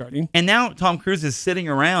franchise that we're starting. And now Tom Cruise is sitting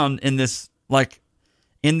around in this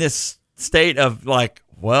state of like,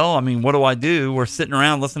 well, I mean, what do I do? We're sitting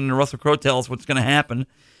around listening to Russell Crowe tell us what's going to happen,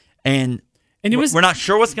 and we're not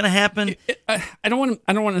sure what's going to happen. I don't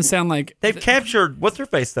want to sound like they've captured what's her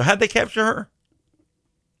face though. How'd they capture her?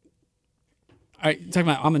 Are you talking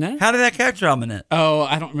about Amanette? How did that capture Amanette? Oh,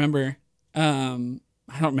 I don't remember.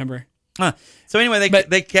 So anyway,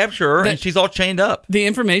 they capture her, and she's all chained up. The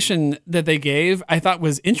information that they gave, I thought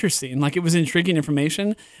was interesting. Like, it was intriguing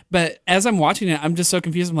information. But as I'm watching it, I'm just so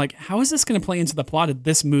confused. I'm like, how is this going to play into the plot of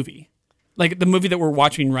this movie? Like, the movie that we're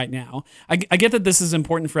watching right now. I get that this is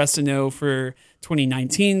important for us to know for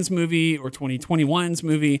 2019's movie or 2021's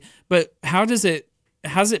movie, but how does it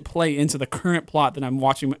play into the current plot that I'm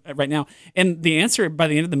watching right now? And the answer by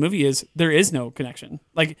the end of the movie is there is no connection.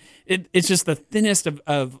 Like, it's just the thinnest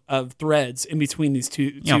of threads in between these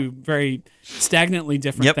two very stagnantly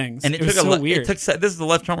different things. And it was so weird. This is the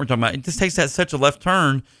left turn we're talking about. It just takes that such a left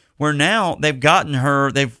turn where now they've gotten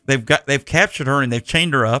her, they've captured her, and they've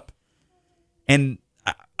chained her up. And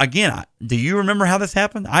again, do you remember how this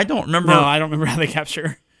happened? I don't remember. No, I don't remember how they capture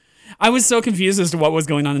her. I was so confused as to what was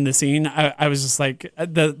going on in the scene. I was just like,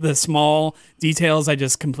 the small details I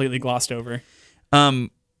just completely glossed over.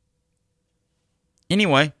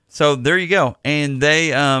 Anyway, so there you go. And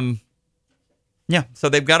they, so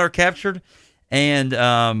they've got her captured. And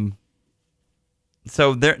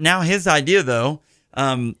so now his idea, though,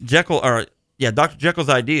 Dr. Jekyll's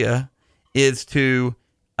idea is to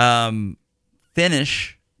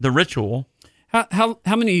finish the ritual. How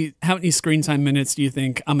many screen time minutes do you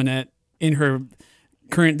think Amanette in her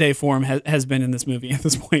current day form has been in this movie at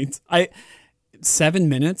this point? 7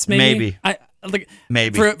 minutes maybe.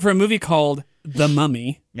 Maybe for a movie called The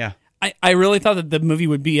Mummy. Yeah. I really thought that the movie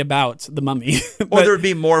would be about the mummy. Or there would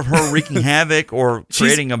be more of her wreaking havoc or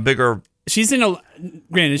creating a bigger. She's in a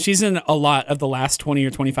lot of the last 20 or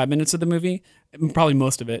 25 minutes of the movie, probably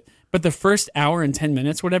most of it. But the first hour and 10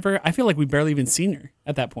 minutes, whatever, I feel like we barely even seen her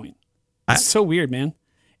at that point. It's so weird, man.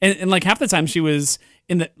 And like half the time she was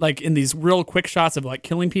in these real quick shots of like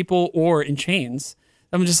killing people or in chains.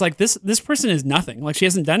 I'm just like, this person is nothing. Like, she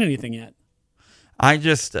hasn't done anything yet. I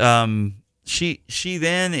just she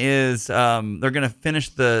then is they're gonna finish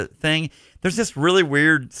the thing. There's this really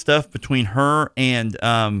weird stuff between her and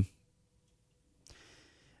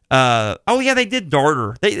they did dart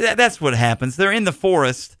her. That's what happens. They're in the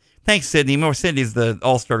forest. Thanks, Sydney. Sydney's the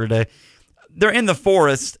all-star today. They're in the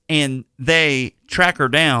forest, and they track her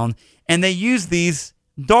down, and they use these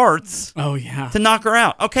darts to knock her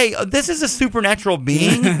out. Okay, this is a supernatural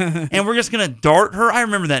being, and we're just going to dart her? I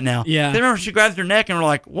remember that now. Yeah. They remember she grabs her neck, and we're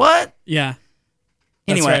like, what? Yeah.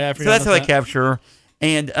 Anyway, right, so that's how they capture her.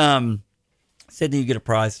 And Sydney, you get a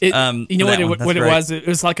prize. You know what it was? It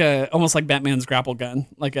was like almost like Batman's grapple gun.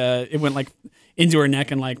 Like it went like into her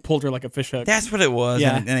neck and like pulled her like a fish hook. That's what it was.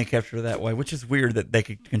 Yeah. And they captured her that way, which is weird that they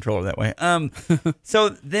could control her that way. So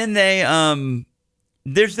then they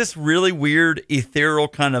there's this really weird ethereal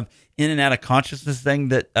kind of in and out of consciousness thing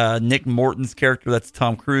that Nick Morton's character, that's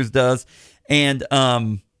Tom Cruise, does. And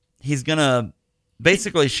he's gonna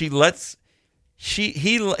basically he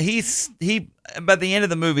by the end of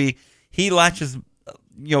the movie, he latches,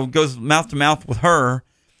 goes mouth to mouth with her,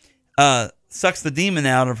 sucks the demon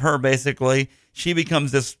out of her. Basically, she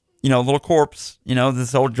becomes this, little corpse,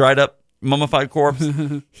 this old dried up mummified corpse.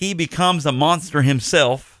 He becomes a monster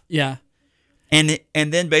himself. Yeah. And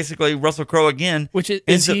then basically Russell Crowe again. Which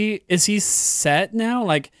is he set now?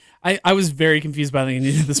 Like I was very confused by the end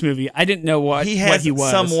of this movie. I didn't know what he has he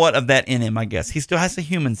was. somewhat of that in him, I guess. He still has a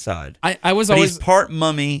human side. I was but always he's part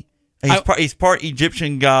mummy. He's part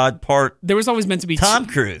Egyptian god, part there was always meant to be Tom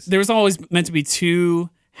Cruise. There was always meant to be two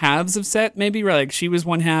halves of Set, maybe, right? Like she was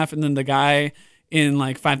one half, and then the guy in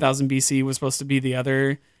like 5000 BC was supposed to be the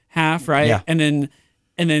other half, right? Yeah. And then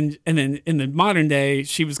in the modern day,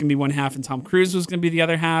 she was going to be one half, and Tom Cruise was going to be the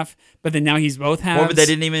other half. But then now he's both halves. Well, but they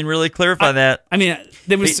didn't even really clarify that. I mean,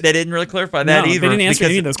 they didn't really clarify that either. They didn't answer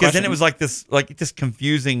any of those questions. Because then it was like this, like just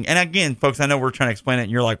confusing. And again, folks, I know we're trying to explain it,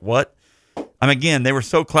 and you're like, "What?" Again, they were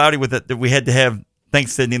so cloudy with it that we had to have.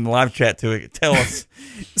 Thanks, Sydney, in the live chat to tell us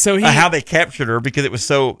how they captured her, because it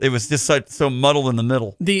was just so muddled in the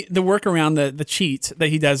middle. The workaround, the cheat that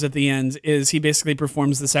he does at the end is he basically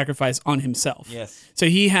performs the sacrifice on himself. Yes. So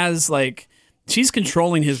he has like she's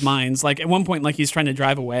controlling his minds. Like at one point, like he's trying to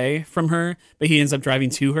drive away from her, but he ends up driving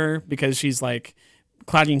to her because she's like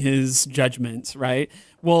clouding his judgment. Right.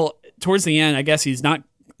 Well, towards the end, I guess he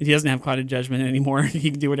doesn't have clouded judgment anymore.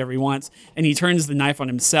 He can do whatever he wants, and he turns the knife on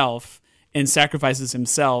himself and sacrifices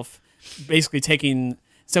himself, basically taking.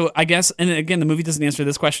 So I guess, and again, the movie doesn't answer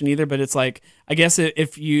this question either, but it's like, I guess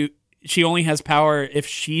she only has power if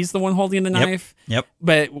she's the one holding the knife. Yep.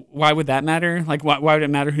 But why would that matter? Like, why would it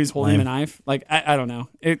matter who's holding the knife? Like, I don't know.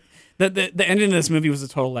 The ending of this movie was a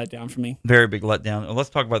total letdown for me. Very big letdown. Well, let's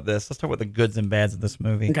talk about this. Let's talk about the goods and bads of this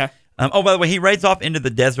movie. Okay. By the way, he rides off into the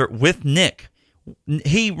desert with Nick.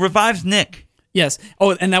 He revives Nick. Yes.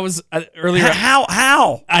 Oh, and that was earlier. How?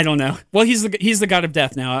 I don't know. Well, he's the god of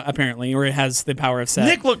death now, apparently, or it has the power of Set.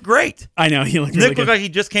 Nick looked great. I know he looked. Nick really good. looked like he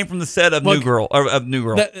just came from the set of New Girl.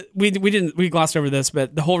 We glossed over this,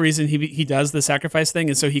 but the whole reason he does the sacrifice thing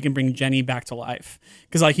is so he can bring Jenny back to life,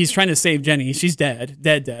 because like he's trying to save Jenny. She's dead.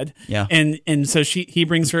 Yeah. And so he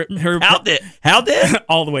brings her How dead?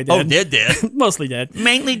 all the way dead. Oh, dead. Mostly dead.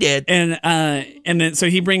 Mainly dead. And then so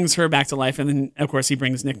he brings her back to life, and then of course he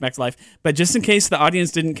brings Nick back to life. But just in case the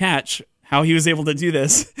audience didn't catch how he was able to do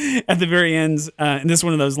this at the very end, and this is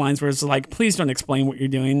one of those lines where it's like, please don't explain what you're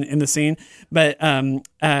doing in the scene. But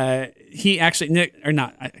he actually,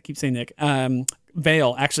 I keep saying Nick,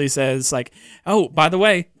 Vale actually says like, oh, by the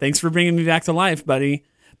way, thanks for bringing me back to life, buddy.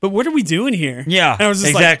 But what are we doing here? Yeah, and I was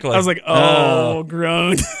just exactly. I was like, oh,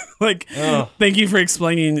 groan. Like, thank you for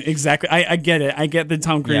explaining exactly. I get it. I get that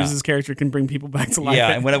Tom Cruise's character can bring people back to life.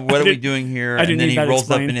 Yeah, and what are we doing here? And then he rolls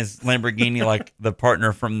up in his Lamborghini like the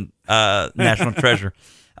partner from National Treasure.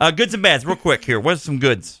 Goods and bads, real quick here. What's some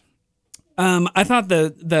goods? I thought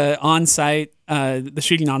the on-site, the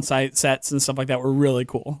shooting on-site sets and stuff like that were really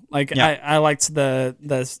cool. Like, I liked the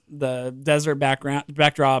desert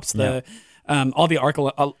backdrops, all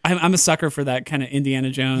the I'm a sucker for that kind of Indiana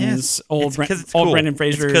Jones, old Brendan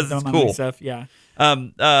Fraser cool stuff. Yeah.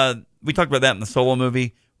 We talked about that in the Solo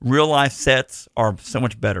movie. Real life sets are so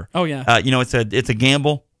much better. Oh yeah. It's a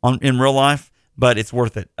gamble in real life, but it's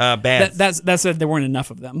worth it. Bad. That's there weren't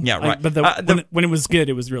enough of them. Yeah, right. But when it was good,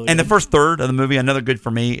 it was really. And good. the first third of the movie, another good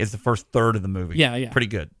for me is the first third of the movie. Yeah. Pretty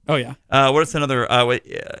good. Oh yeah. What is another?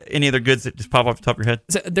 Any other goods that just pop off the top of your head?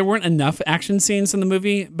 So there weren't enough action scenes in the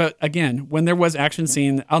movie, but again, when there was action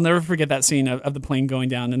scene, I'll never forget that scene of the plane going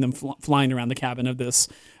down and then flying around the cabin of this,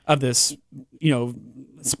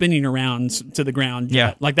 spinning around to the ground.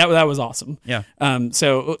 Yeah. Like that was awesome. Yeah.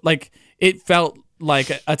 So like it felt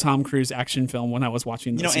like a Tom Cruise action film when I was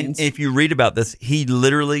watching those scenes. And if you read about this, he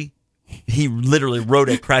literally rode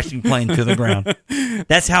a crashing plane to the ground.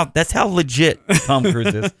 That's how legit Tom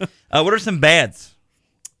Cruise is. What are some bads?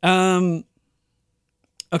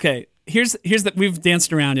 Okay, here's that we've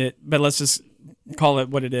danced around it, but let's just call it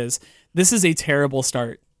what it is. This is a terrible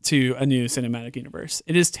start to a new cinematic universe.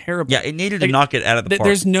 It is terrible. Yeah, it needed to knock it out of the park.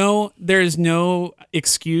 There is no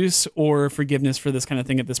excuse or forgiveness for this kind of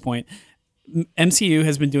thing at this point. MCU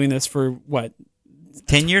has been doing this for what?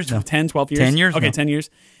 10 years now. 10, 12 years? 10 years Okay, now. 10 years.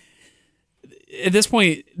 At this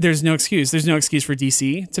point, there's no excuse. There's no excuse for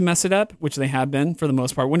DC to mess it up, which they have been for the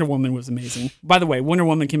most part. Wonder Woman was amazing. By the way, Wonder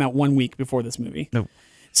Woman came out 1 week before this movie. No.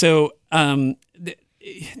 So,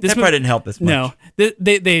 That probably didn't help this much. No,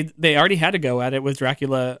 they already had to go at it with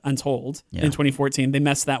Dracula Untold in 2014. They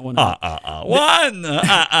messed that one up.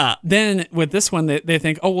 Then with this one, they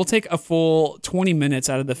think, oh, we'll take a full 20 minutes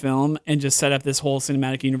out of the film and just set up this whole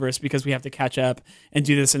cinematic universe because we have to catch up and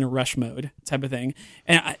do this in a rush mode type of thing.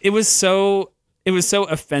 And it was so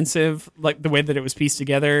offensive, like the way that it was pieced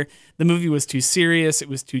together. The movie was too serious. It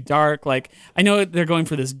was too dark. Like, I know they're going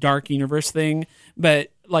for this dark universe thing,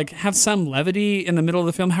 but like have some levity in the middle of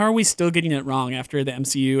the film. How are we still getting it wrong after the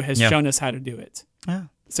MCU has shown us how to do it? Yeah.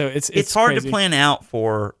 So it's hard crazy. to plan out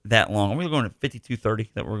for that long. Are we going to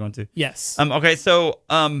 52:30 that we're going to? Yes. Okay, so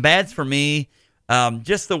bads for me,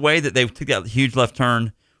 just the way that they took that huge left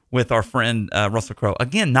turn with our friend Russell Crowe.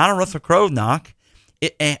 Again, not a Russell Crowe knock.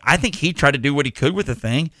 I think he tried to do what he could with the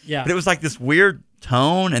thing. Yeah. But it was like this weird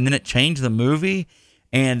tone, and then it changed the movie,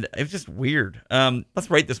 and it was just weird. Let's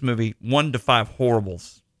rate this movie 1 to 5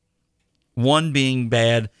 horribles. 1 being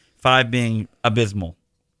bad, 5 being abysmal.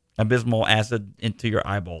 Abysmal acid into your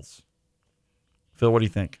eyeballs. Phil, what do you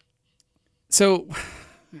think? So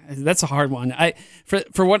that's a hard one.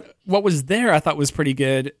 For what was there, I thought was pretty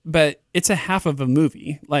good, but it's a half of a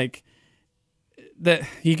movie. Like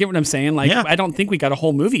you get what I'm saying? Like Yeah. I don't think we got a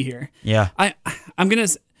whole movie here. Yeah.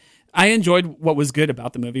 I enjoyed what was good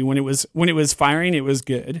about the movie. When it was firing, it was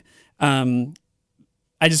good. I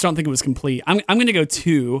just don't think it was complete. I'm gonna go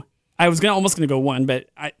 2. I was almost gonna go 1, but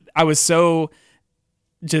I was so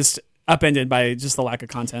just upended by just the lack of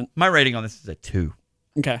content. My rating on this is a 2.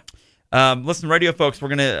 Okay. Listen, radio folks, we're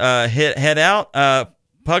gonna head out.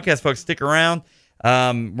 Podcast folks, stick around.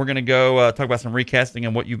 We're gonna go talk about some recasting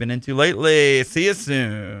and what you've been into lately. See you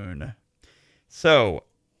soon. So,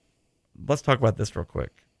 let's talk about this real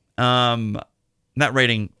quick. That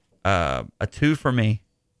rating, a 2 for me.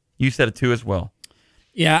 You said a 2 as well.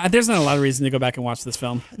 Yeah, there's not a lot of reason to go back and watch this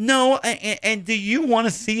film. No, and do you want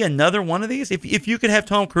to see another one of these? If you could have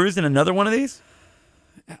Tom Cruise in another one of these,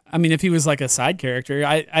 I mean, if he was like a side character,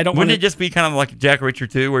 I don't want wouldn't to. it just be kind of like Jack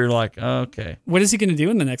Reacher 2, where you're like, oh, okay, What is he going to do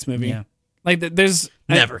in the next movie? Yeah. Like, there's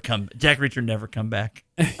Jack Reacher never come back.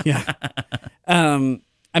 Yeah. I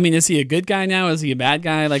mean, is he a good guy now? Is he a bad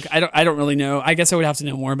guy? Like, I don't really know. I guess I would have to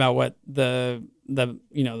know more about what the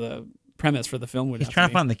premise for the film would. He's trying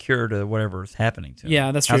to find the cure to whatever's happening to him.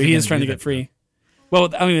 Yeah, that's true. How's He gonna is trying do to that get free.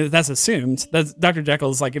 Well, I mean, that's assumed. That's Dr.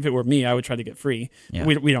 Jekyll's like, if it were me, I would try to get free. Yeah.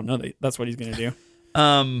 We don't know that that's what he's going to do.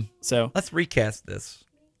 So Let's recast this.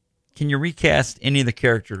 Can you recast any of the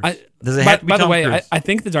characters? Does it by, have to be by the Tom way, Cruise? I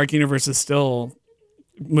think the Dark Universe is still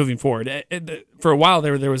moving forward. For a while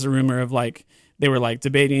there was a rumor of like they were like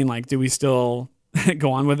debating like, do we still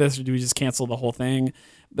go on with this or do we just cancel the whole thing?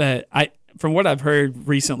 But from what I've heard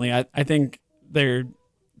recently, I think they're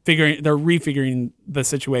refiguring the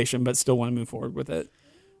situation, but still want to move forward with it.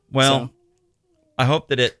 Well, So. I hope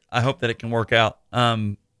that it can work out.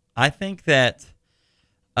 I think that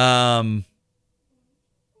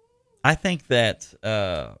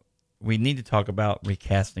we need to talk about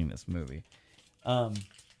recasting this movie.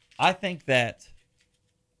 I think that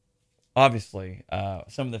obviously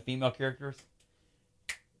some of the female characters,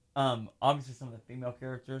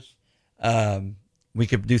 we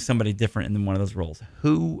could do somebody different in one of those roles.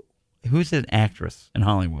 Who's an actress in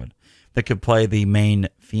Hollywood that could play the main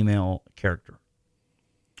female character?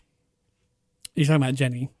 You're talking about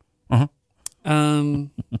Jenny. Uh-huh.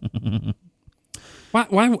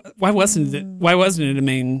 Why wasn't it a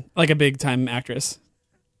main, like a big time actress?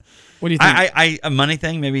 What do you think? A money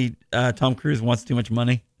thing. Maybe Tom Cruise wants too much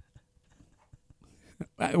money.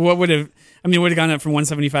 What would have gone up from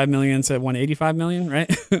 175 million to 185 million, right?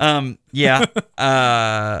 Yeah.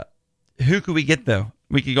 Who could we get though?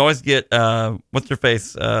 We could always get what's her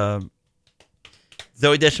face? Zoe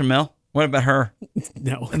Deschanel. What about her?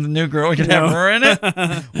 No. And the new girl, we could have her in it.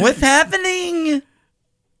 What's happening?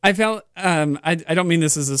 I felt I don't mean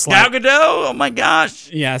this as a slight. Gal Gadot. Oh my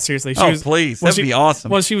gosh. Yeah, seriously. Please, that'd be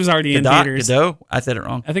awesome. Well, she was already in theaters. Gadot. I said it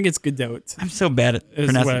wrong. I think it's Godot. I'm so bad at Is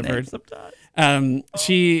pronouncing what I've names heard. sometimes.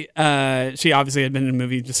 She obviously had been in a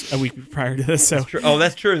movie just a week prior to this, so Oh,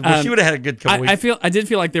 that's true. Well, she would have had a good couple weeks. I did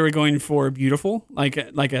feel like they were going for beautiful, like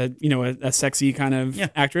a sexy kind of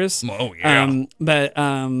actress. Oh yeah. But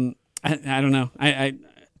I don't know. I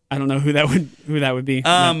don't know who that would be.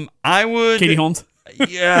 I would. Katie Holmes.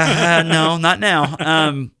 Yeah, no, not now.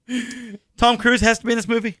 Tom Cruise has to be in this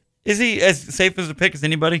movie. Is he as safe as a pick as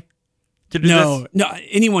anybody to do this? No,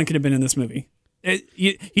 anyone could have been in this movie.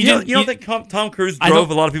 You don't think Tom Cruise drove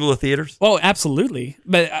a lot of people to theaters? Oh, absolutely.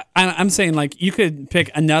 But I'm saying, like, you could pick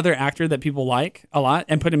another actor that people like a lot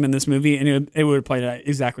and put him in this movie, and it would have played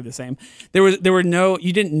exactly the same.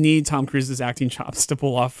 You didn't need Tom Cruise's acting chops to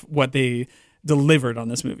pull off what they delivered on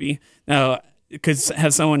this movie. Now, because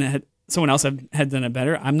someone else had done it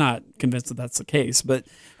better, I'm not convinced that that's the case. But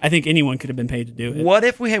I think anyone could have been paid to do it. What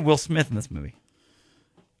if we had Will Smith in this movie?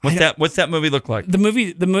 What's that movie look like? The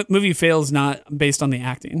movie fails not based on the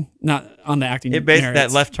acting, not on the acting.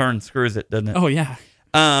 That left turn screws it, doesn't it? Oh yeah.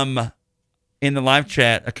 In the live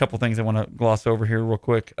chat, a couple things I want to gloss over here real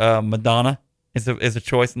quick. Madonna is a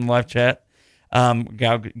choice in the live chat.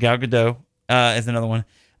 Gal Gadot is another one.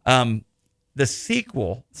 The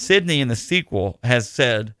sequel, Sydney in the sequel has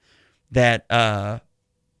said that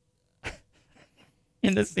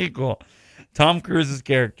in the sequel, Tom Cruise's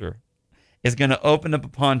character is going to open up a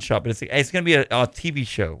pawn shop, but it's going to be a TV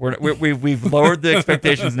show. We've lowered the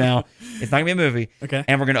expectations now. It's not going to be a movie. Okay.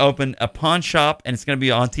 And we're going to open a pawn shop, and it's going to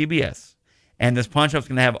be on TBS. And this pawn shop's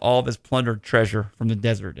going to have all this plundered treasure from the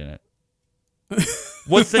desert in it.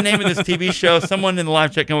 What's the name of this TV show? Someone in the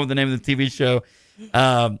live chat come up with the name of the TV show.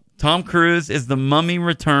 Tom Cruise is the Mummy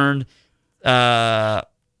Returned. Anyway,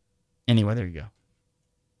 there you go.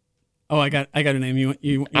 Oh, I got a name.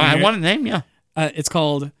 You I want a name, yeah. It's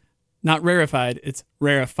called not Rarefied. It's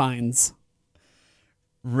Rarefines.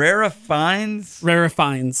 Rarefines?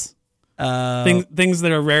 Rarefines. Things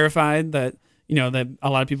that are rarefied that that a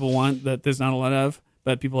lot of people want that there's not a lot of,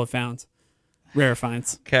 but people have found.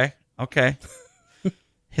 Rarefines. Okay.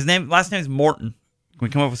 His last name is Morton. Can we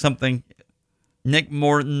come up with something? Nick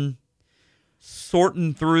Morton.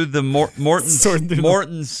 Sorting through the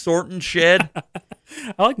Morton Sorting shed.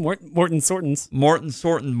 I like Morton Sortins. Morton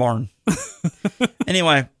Sorting barn.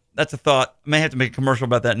 Anyway, that's a thought. I may have to make a commercial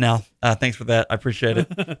about that now. Thanks for that. I appreciate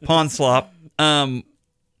it. Pawn slop.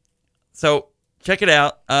 So check it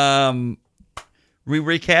out.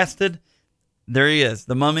 Recasted. There he is,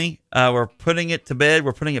 the Mummy. We're putting it to bed.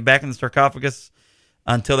 We're putting it back in the sarcophagus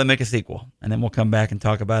until they make a sequel, and then we'll come back and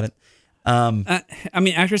talk about it.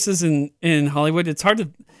 Actresses in Hollywood, it's hard to.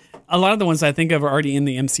 A lot of the ones I think of are already in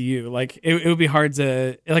the MCU. Like it would be hard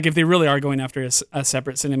to if they really are going after a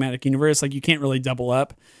separate cinematic universe. Like you can't really double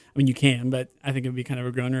up. I mean, you can, but I think it would be kind of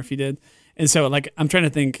a groaner if you did. And so, I'm trying to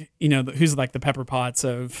think, who's like the Pepper Potts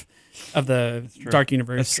of the Dark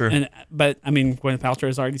Universe. That's true. But I mean, Gwyneth Paltrow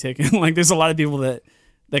is already taken. There's a lot of people that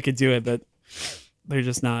could do it, but they're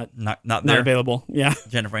just not available. Yeah.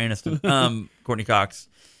 Jennifer Aniston, Courtney Cox.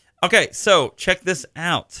 Okay, so check this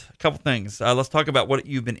out. A couple things. Let's talk about what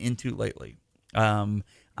you've been into lately. I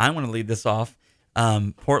want to lead this off.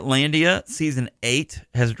 Portlandia season 8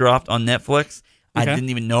 has dropped on Netflix. Okay. I didn't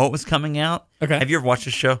even know it was coming out. Okay. Have you ever watched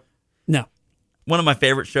this show? No. One of my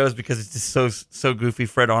favorite shows because it's just so goofy.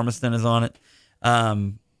 Fred Armisen is on it.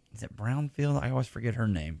 Is it Brownfield? I always forget her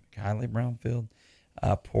name. Kylie Brownfield.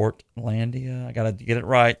 Portlandia. I got to get it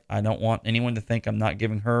right. I don't want anyone to think I'm not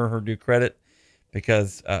giving her due credit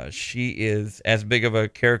because she is as big of a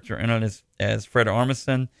character in it as Fred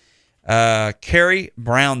Armisen. Carrie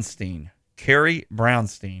Brownstein.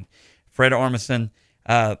 Fred Armisen.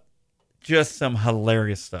 Just some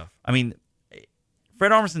hilarious stuff. I mean,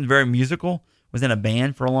 Fred Armisen's very musical. Was in a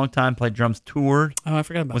band for a long time. Played drums. Toured. Oh, I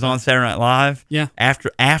forgot about that. Was on Saturday Night Live. Yeah.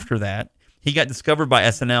 After that, he got discovered by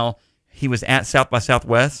SNL. He was at South by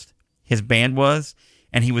Southwest. His band was,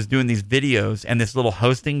 and he was doing these videos and this little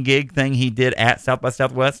hosting gig thing he did at South by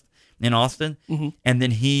Southwest in Austin. Mm-hmm. And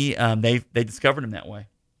then they discovered him that way.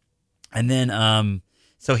 And then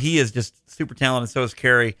so he is just super talented. So is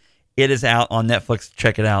Carrie. It is out on Netflix.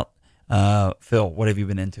 Check it out. Phil, what have you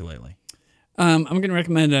been into lately? I'm going to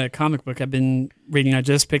recommend a comic book I've been reading. I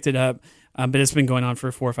just picked it up, but it's been going on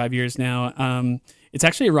for 4 or 5 years now. It's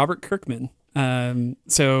actually Robert Kirkman.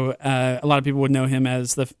 So a lot of people would know him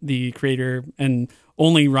as the creator and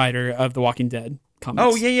only writer of The Walking Dead comics.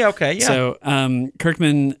 Oh, yeah, okay, yeah. So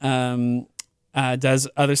Kirkman does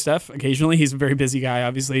other stuff occasionally. He's a very busy guy,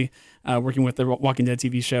 obviously, working with the Walking Dead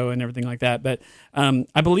TV show and everything like that. But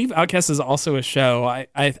I believe Outcast is also a show.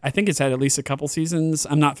 I think it's had at least a couple seasons.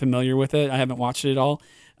 I'm not familiar with it. I haven't watched it at all.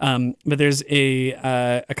 But there's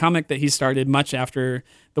a comic that he started much after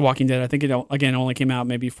The Walking Dead. I think it only came out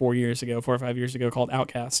maybe 4 or 5 years ago, called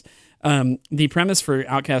Outcast. The premise for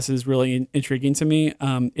Outcast is really intriguing to me.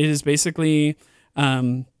 It is basically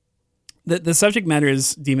the subject matter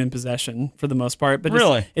is demon possession for the most part, but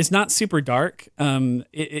really? It's not super dark.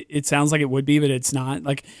 It sounds like it would be, but it's not.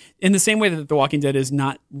 Like in the same way that The Walking Dead is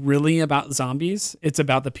not really about zombies, it's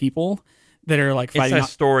about the people that are like fighting. It's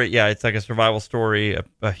a story, yeah. It's like a survival story,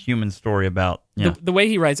 a human story about. Yeah. The way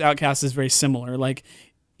he writes Outcast is very similar. Like,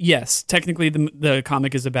 yes, technically the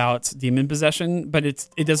comic is about demon possession, but it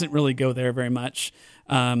doesn't really go there very much.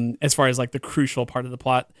 As far as like the crucial part of the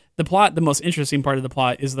plot, the most interesting part of the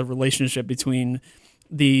plot is the relationship between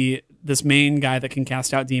this main guy that can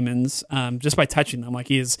cast out demons just by touching them. Like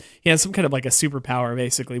he has some kind of like a superpower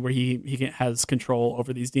basically where he has control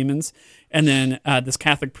over these demons, and then this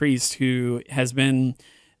Catholic priest who has been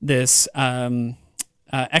this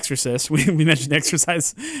exorcist. We mentioned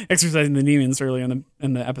exorcising the demons earlier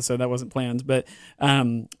in the episode. That wasn't planned, but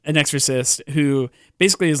an exorcist who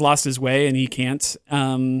basically has lost his way and he can't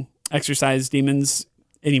exorcise demons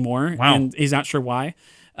anymore. Wow. And he's not sure why.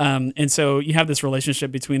 And so you have this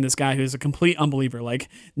relationship between this guy who's a complete unbeliever, like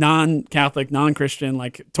non-Catholic, non-Christian,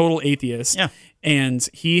 like total atheist. Yeah. And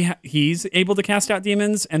he's able to cast out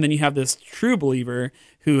demons, and then you have this true believer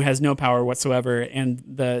who has no power whatsoever, and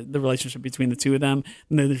the relationship between the two of them.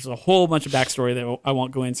 And then there's a whole bunch of backstory that I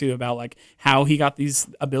won't go into about like how he got these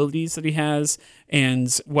abilities that he has,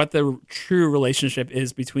 and what the true relationship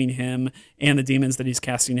is between him and the demons that he's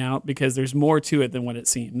casting out, because there's more to it than what it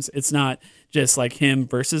seems. It's not just like him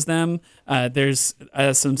versus them. There's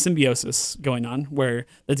some symbiosis going on where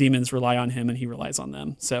the demons rely on him and he relies on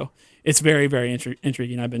them. So it's very, very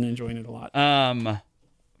intriguing. I've been enjoying it a lot.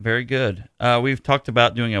 Very good. We've talked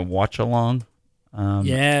about doing a watch along.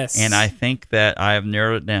 Yes. And I think that I have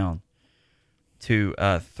narrowed it down to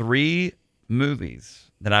 3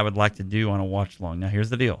 movies that I would like to do on a watch along. Now, here's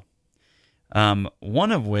the deal.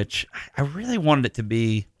 One of which I really wanted it to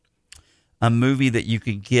be a movie that you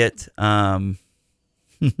could get. No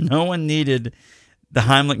one needed the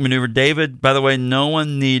Heimlich maneuver. David, by the way, no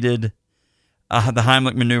one needed the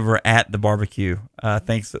Heimlich maneuver at the barbecue.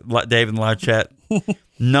 Thanks, Dave, in the live chat.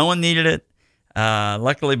 No one needed it.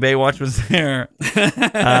 Luckily, Baywatch was there,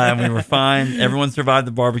 and we were fine. Everyone survived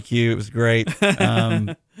the barbecue. It was great.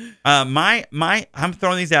 I'm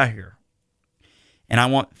throwing these out here, and I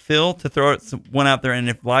want Phil to throw one out there. And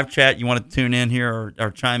if live chat, you want to tune in here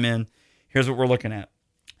or chime in, here's what we're looking at.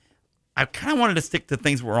 I kind of wanted to stick to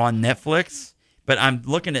things that were on Netflix, but I'm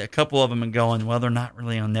looking at a couple of them and going, well, they're not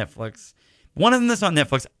really on Netflix. One of them that's on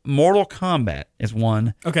Netflix, Mortal Kombat, is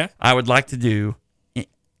one. Okay. I would like to do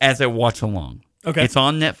as a watch along. Okay. It's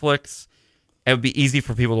on Netflix. It would be easy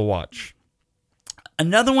for people to watch.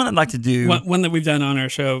 Another one I'd like to do. One that we've done on our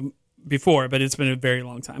show before, but it's been a very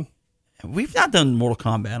long time. We've not done Mortal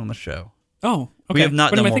Kombat on the show. Oh, okay. We have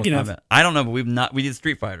not what done am I Mortal thinking Kombat. of? I don't know, but we did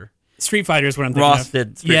Street Fighter. Street Fighter is what I'm thinking Ross of.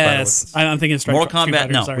 did Street Fighter with us. I'm thinking of Mortal Street Kombat,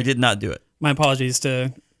 Fighter, no, sorry. we did not do it. My apologies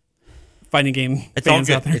to fighting game It's all fans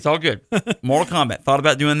good. out there. It's all good. Mortal Kombat. Thought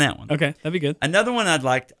about doing that one. Okay, that'd be good. Another one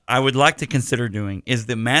I would like to consider doing is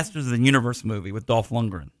the Masters of the Universe movie with Dolph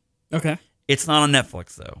Lundgren. Okay. It's not on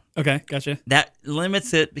Netflix though. Okay, gotcha. That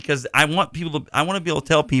limits it because I want to be able to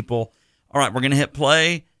tell people, all right, we're going to hit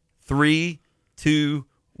play, 3, 2,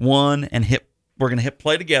 1, and we're going to hit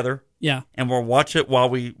play together. Yeah. And we'll watch it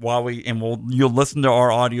you'll listen to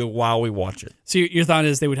our audio while we watch it. So your thought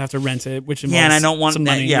is they would have to rent it, which involves and I don't want some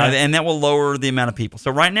money. that. And that will lower the amount of people. So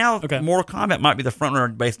right now, Okay. Mortal Kombat might be the front runner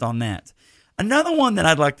based on that. Another one that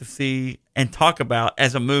I'd like to see and talk about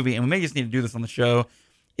as a movie, and we may just need to do this on the show,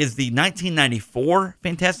 is the 1994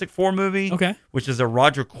 Fantastic Four movie, Okay. which is a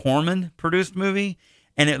Roger Corman produced movie,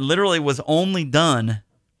 and it literally was only done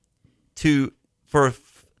for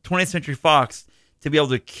 20th Century Fox to be able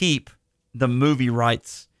to keep the movie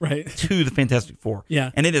rights Right. to the Fantastic Four.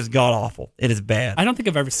 Yeah. And it is god awful. It is bad. I don't think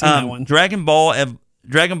I've ever seen that one. Dragon Ball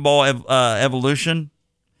Evolution.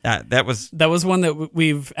 That was one that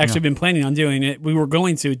we've actually been planning on doing it. We were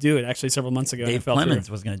going to do it actually several months ago. and it Dave fell Clemens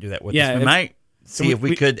through. was going to do that with Yeah, us. We might see if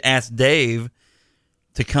we could ask Dave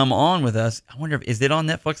to come on with us. I wonder is it on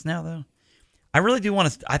Netflix now though? I really do want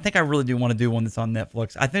to. I think I really do want to do one that's on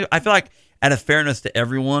Netflix. I feel like out of fairness to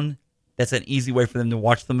everyone, that's an easy way for them to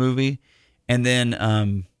watch the movie. And then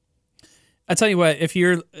I tell you what, if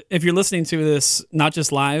you're listening to this not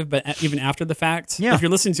just live but even after the fact, Yeah. if you're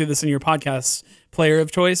listening to this in your podcast player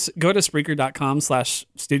of choice, go to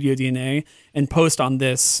Spreaker.com/StudioDNA and post on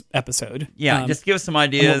this episode. just give us some and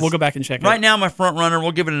ideas. we'll go back and check Right it. now, my front runner.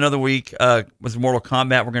 We'll give it another week. Was Mortal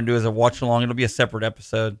Kombat. We're going to do as a watch along. It'll be a separate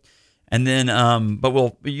episode. And then,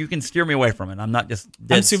 but you can steer me away from it. I'm not just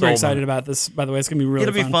dead I'm super sold on excited it. about this, by the way. It's going to be really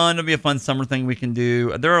It'll be fun. It'll be a fun summer thing we can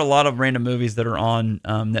do. There are a lot of random movies that are on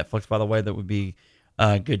Netflix, by the way, that would be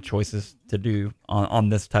good choices to do on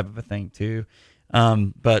this type of a thing too.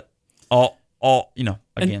 But all again,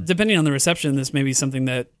 And depending on the reception, this may be something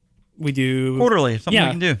that we do quarterly, something we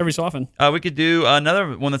can do. every so often. We could do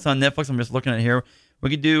another one that's on Netflix. I'm just looking at it here. We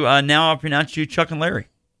could do Now I Pronounce You Chuck and Larry.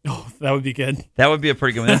 Oh, that would be good. That would be a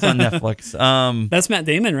pretty good one. That's on Netflix. That's Matt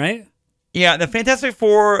Damon, right? Yeah, the Fantastic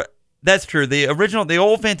Four. That's true. The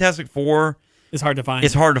old Fantastic Four. It's hard to find.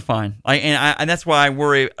 It's hard to find. And that's why I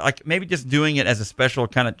worry. Like maybe just doing it as a special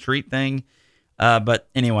kind of treat thing. But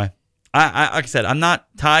anyway, I like I said, I'm not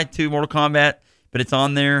tied to Mortal Kombat, but it's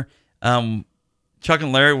on there. Chuck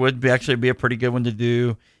and Larry would actually be a pretty good one to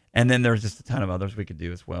do. And then there's just a ton of others we could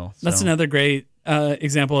do as well. So, That's another great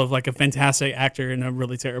example of like a fantastic actor in a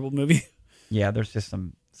really terrible movie. yeah, there's just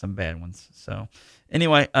some bad ones. So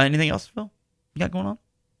anyway, anything else, Phil? You got going on?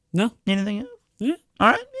 No? Anything else? Yeah.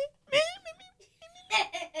 All right.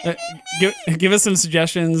 Give us some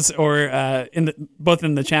suggestions, or both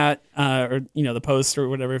in the chat, or the post or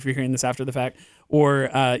whatever, if you're hearing this after the fact, or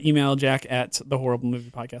email Jack at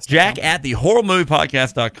thehorriblemoviepodcast.com. Jack at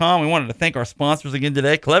thehorriblemoviepodcast.com. We wanted to thank our sponsors again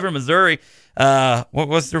today. Clever Missouri.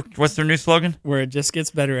 What's their new slogan? Where it just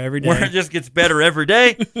gets better every day. Where it just gets better every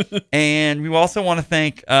day. And we also want to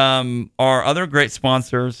thank our other great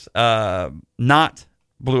sponsors, Not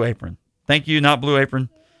Blue Apron. Thank you, Not Blue Apron,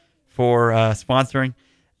 for sponsoring.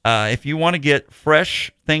 If you want to get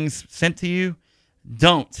fresh things sent to you,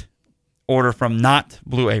 don't order from Not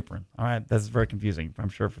Blue Apron. All right, that's very confusing, I'm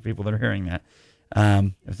sure, for people that are hearing that.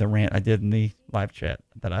 It was a rant I did in the live chat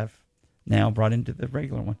that I've now brought into the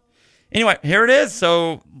regular one. Anyway, here it is.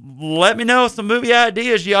 So let me know some movie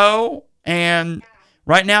ideas, yo. And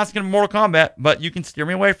right now it's going to be Mortal Kombat, but you can steer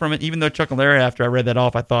me away from it, even though Chuck and Larry, after I read that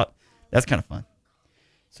off, I thought, that's kind of fun.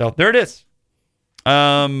 So there it is.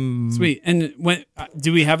 Sweet. And when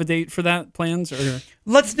do we have a date for that, plans? Or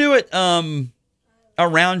let's do it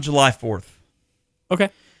around July 4th. Okay.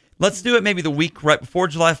 Let's do it maybe the week right before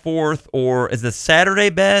July 4th, or is the Saturday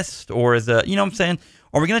best, or is a, you know what I'm saying?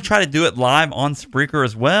 Are we going to try to do it live on Spreaker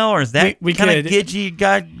as well, or is that we kind of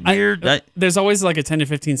gidgy, weird? There's always like a 10 to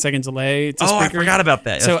 15 second delay to Spreaker. I forgot about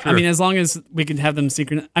that. So, I mean, as long as we can have them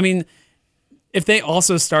synchronized. I mean, if they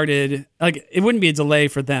also started, like, it wouldn't be a delay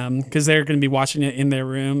for them because they're going to be watching it in their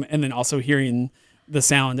room and then also hearing the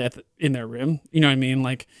sound in their room. You know what I mean?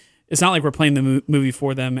 Like, it's not like we're playing the movie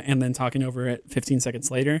for them and then talking over it 15 seconds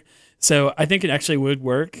later. So I think it actually would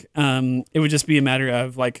work. It would just be a matter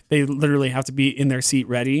of, like, they literally have to be in their seat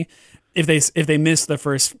ready. If they miss the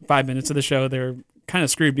first 5 minutes of the show, they're kind of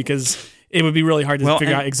screwed because it would be really hard to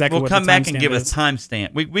figure out exactly what the timestamp is. We'll come back and give us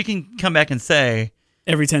timestamp. We can come back and say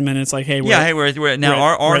every 10 minutes, like, hey, we're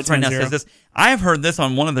now ours right now says this. I have heard this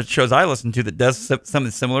on one of the shows I listen to that does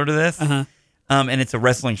something similar to this. Uh-huh. And it's a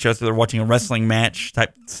wrestling show, so they're watching a wrestling match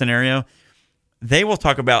type scenario. They will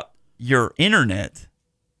talk about your internet.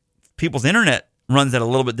 People's internet runs at a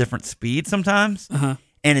little bit different speed sometimes, uh-huh.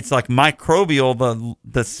 and it's like microbial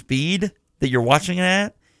the speed that you're watching it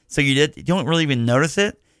at. So you don't really even notice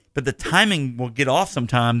it, but the timing will get off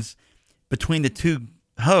sometimes between the two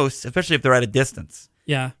hosts, especially if they're at a distance.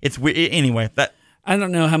 Yeah, it's weird. Anyway, that. I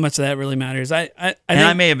don't know how much that really matters. I think,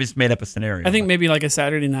 I may have just made up a scenario. I think maybe like a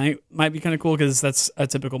Saturday night might be kind of cool because that's a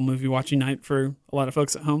typical movie watching night for a lot of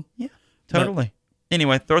folks at home. Yeah, totally.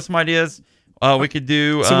 Anyway, throw some ideas. We could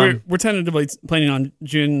do. So we're tentatively planning on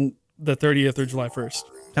June the 30th or July 1st.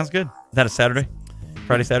 Sounds good. Is that a Saturday?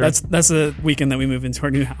 Friday, Saturday? That's the weekend that we move into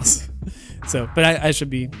our new house. So, but I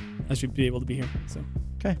should be able to be here. So.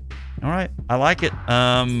 Okay. All right. I like it.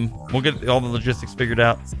 We'll get all the logistics figured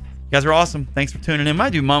out. You guys are awesome. Thanks for tuning in.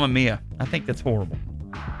 Might do Mamma Mia. I think that's horrible.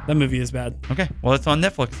 That movie is bad. Okay. Well, it's on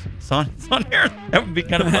Netflix. It's on here. That would be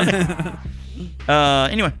kind of funny.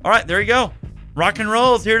 Anyway. All right. There you go. Rock and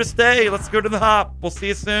roll is here to stay. Let's go to the hop. We'll see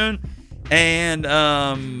you soon. And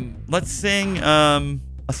let's sing a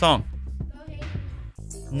song.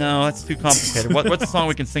 No, that's too complicated. What's a song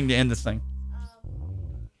we can sing to end this thing?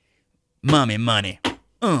 Mommy Money.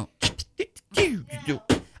 I'm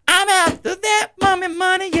after that mommy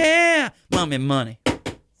money, yeah. Mommy money.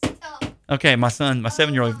 Okay, my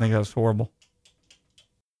 7-year-old thinks that was horrible.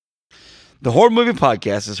 The Horror Movie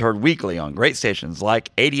Podcast is heard weekly on great stations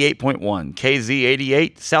like 88.1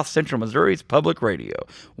 KZ88, South Central Missouri's Public Radio,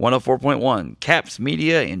 104.1 Caps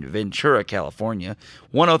Media in Ventura, California,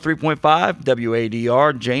 103.5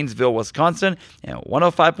 WADR Janesville, Wisconsin, and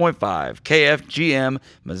 105.5 KFGM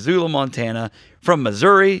Missoula, Montana, from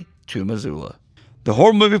Missouri to Missoula. The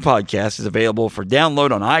Horror Movie Podcast is available for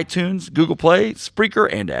download on iTunes, Google Play, Spreaker,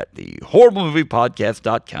 and at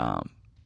thehorriblemoviepodcast.com.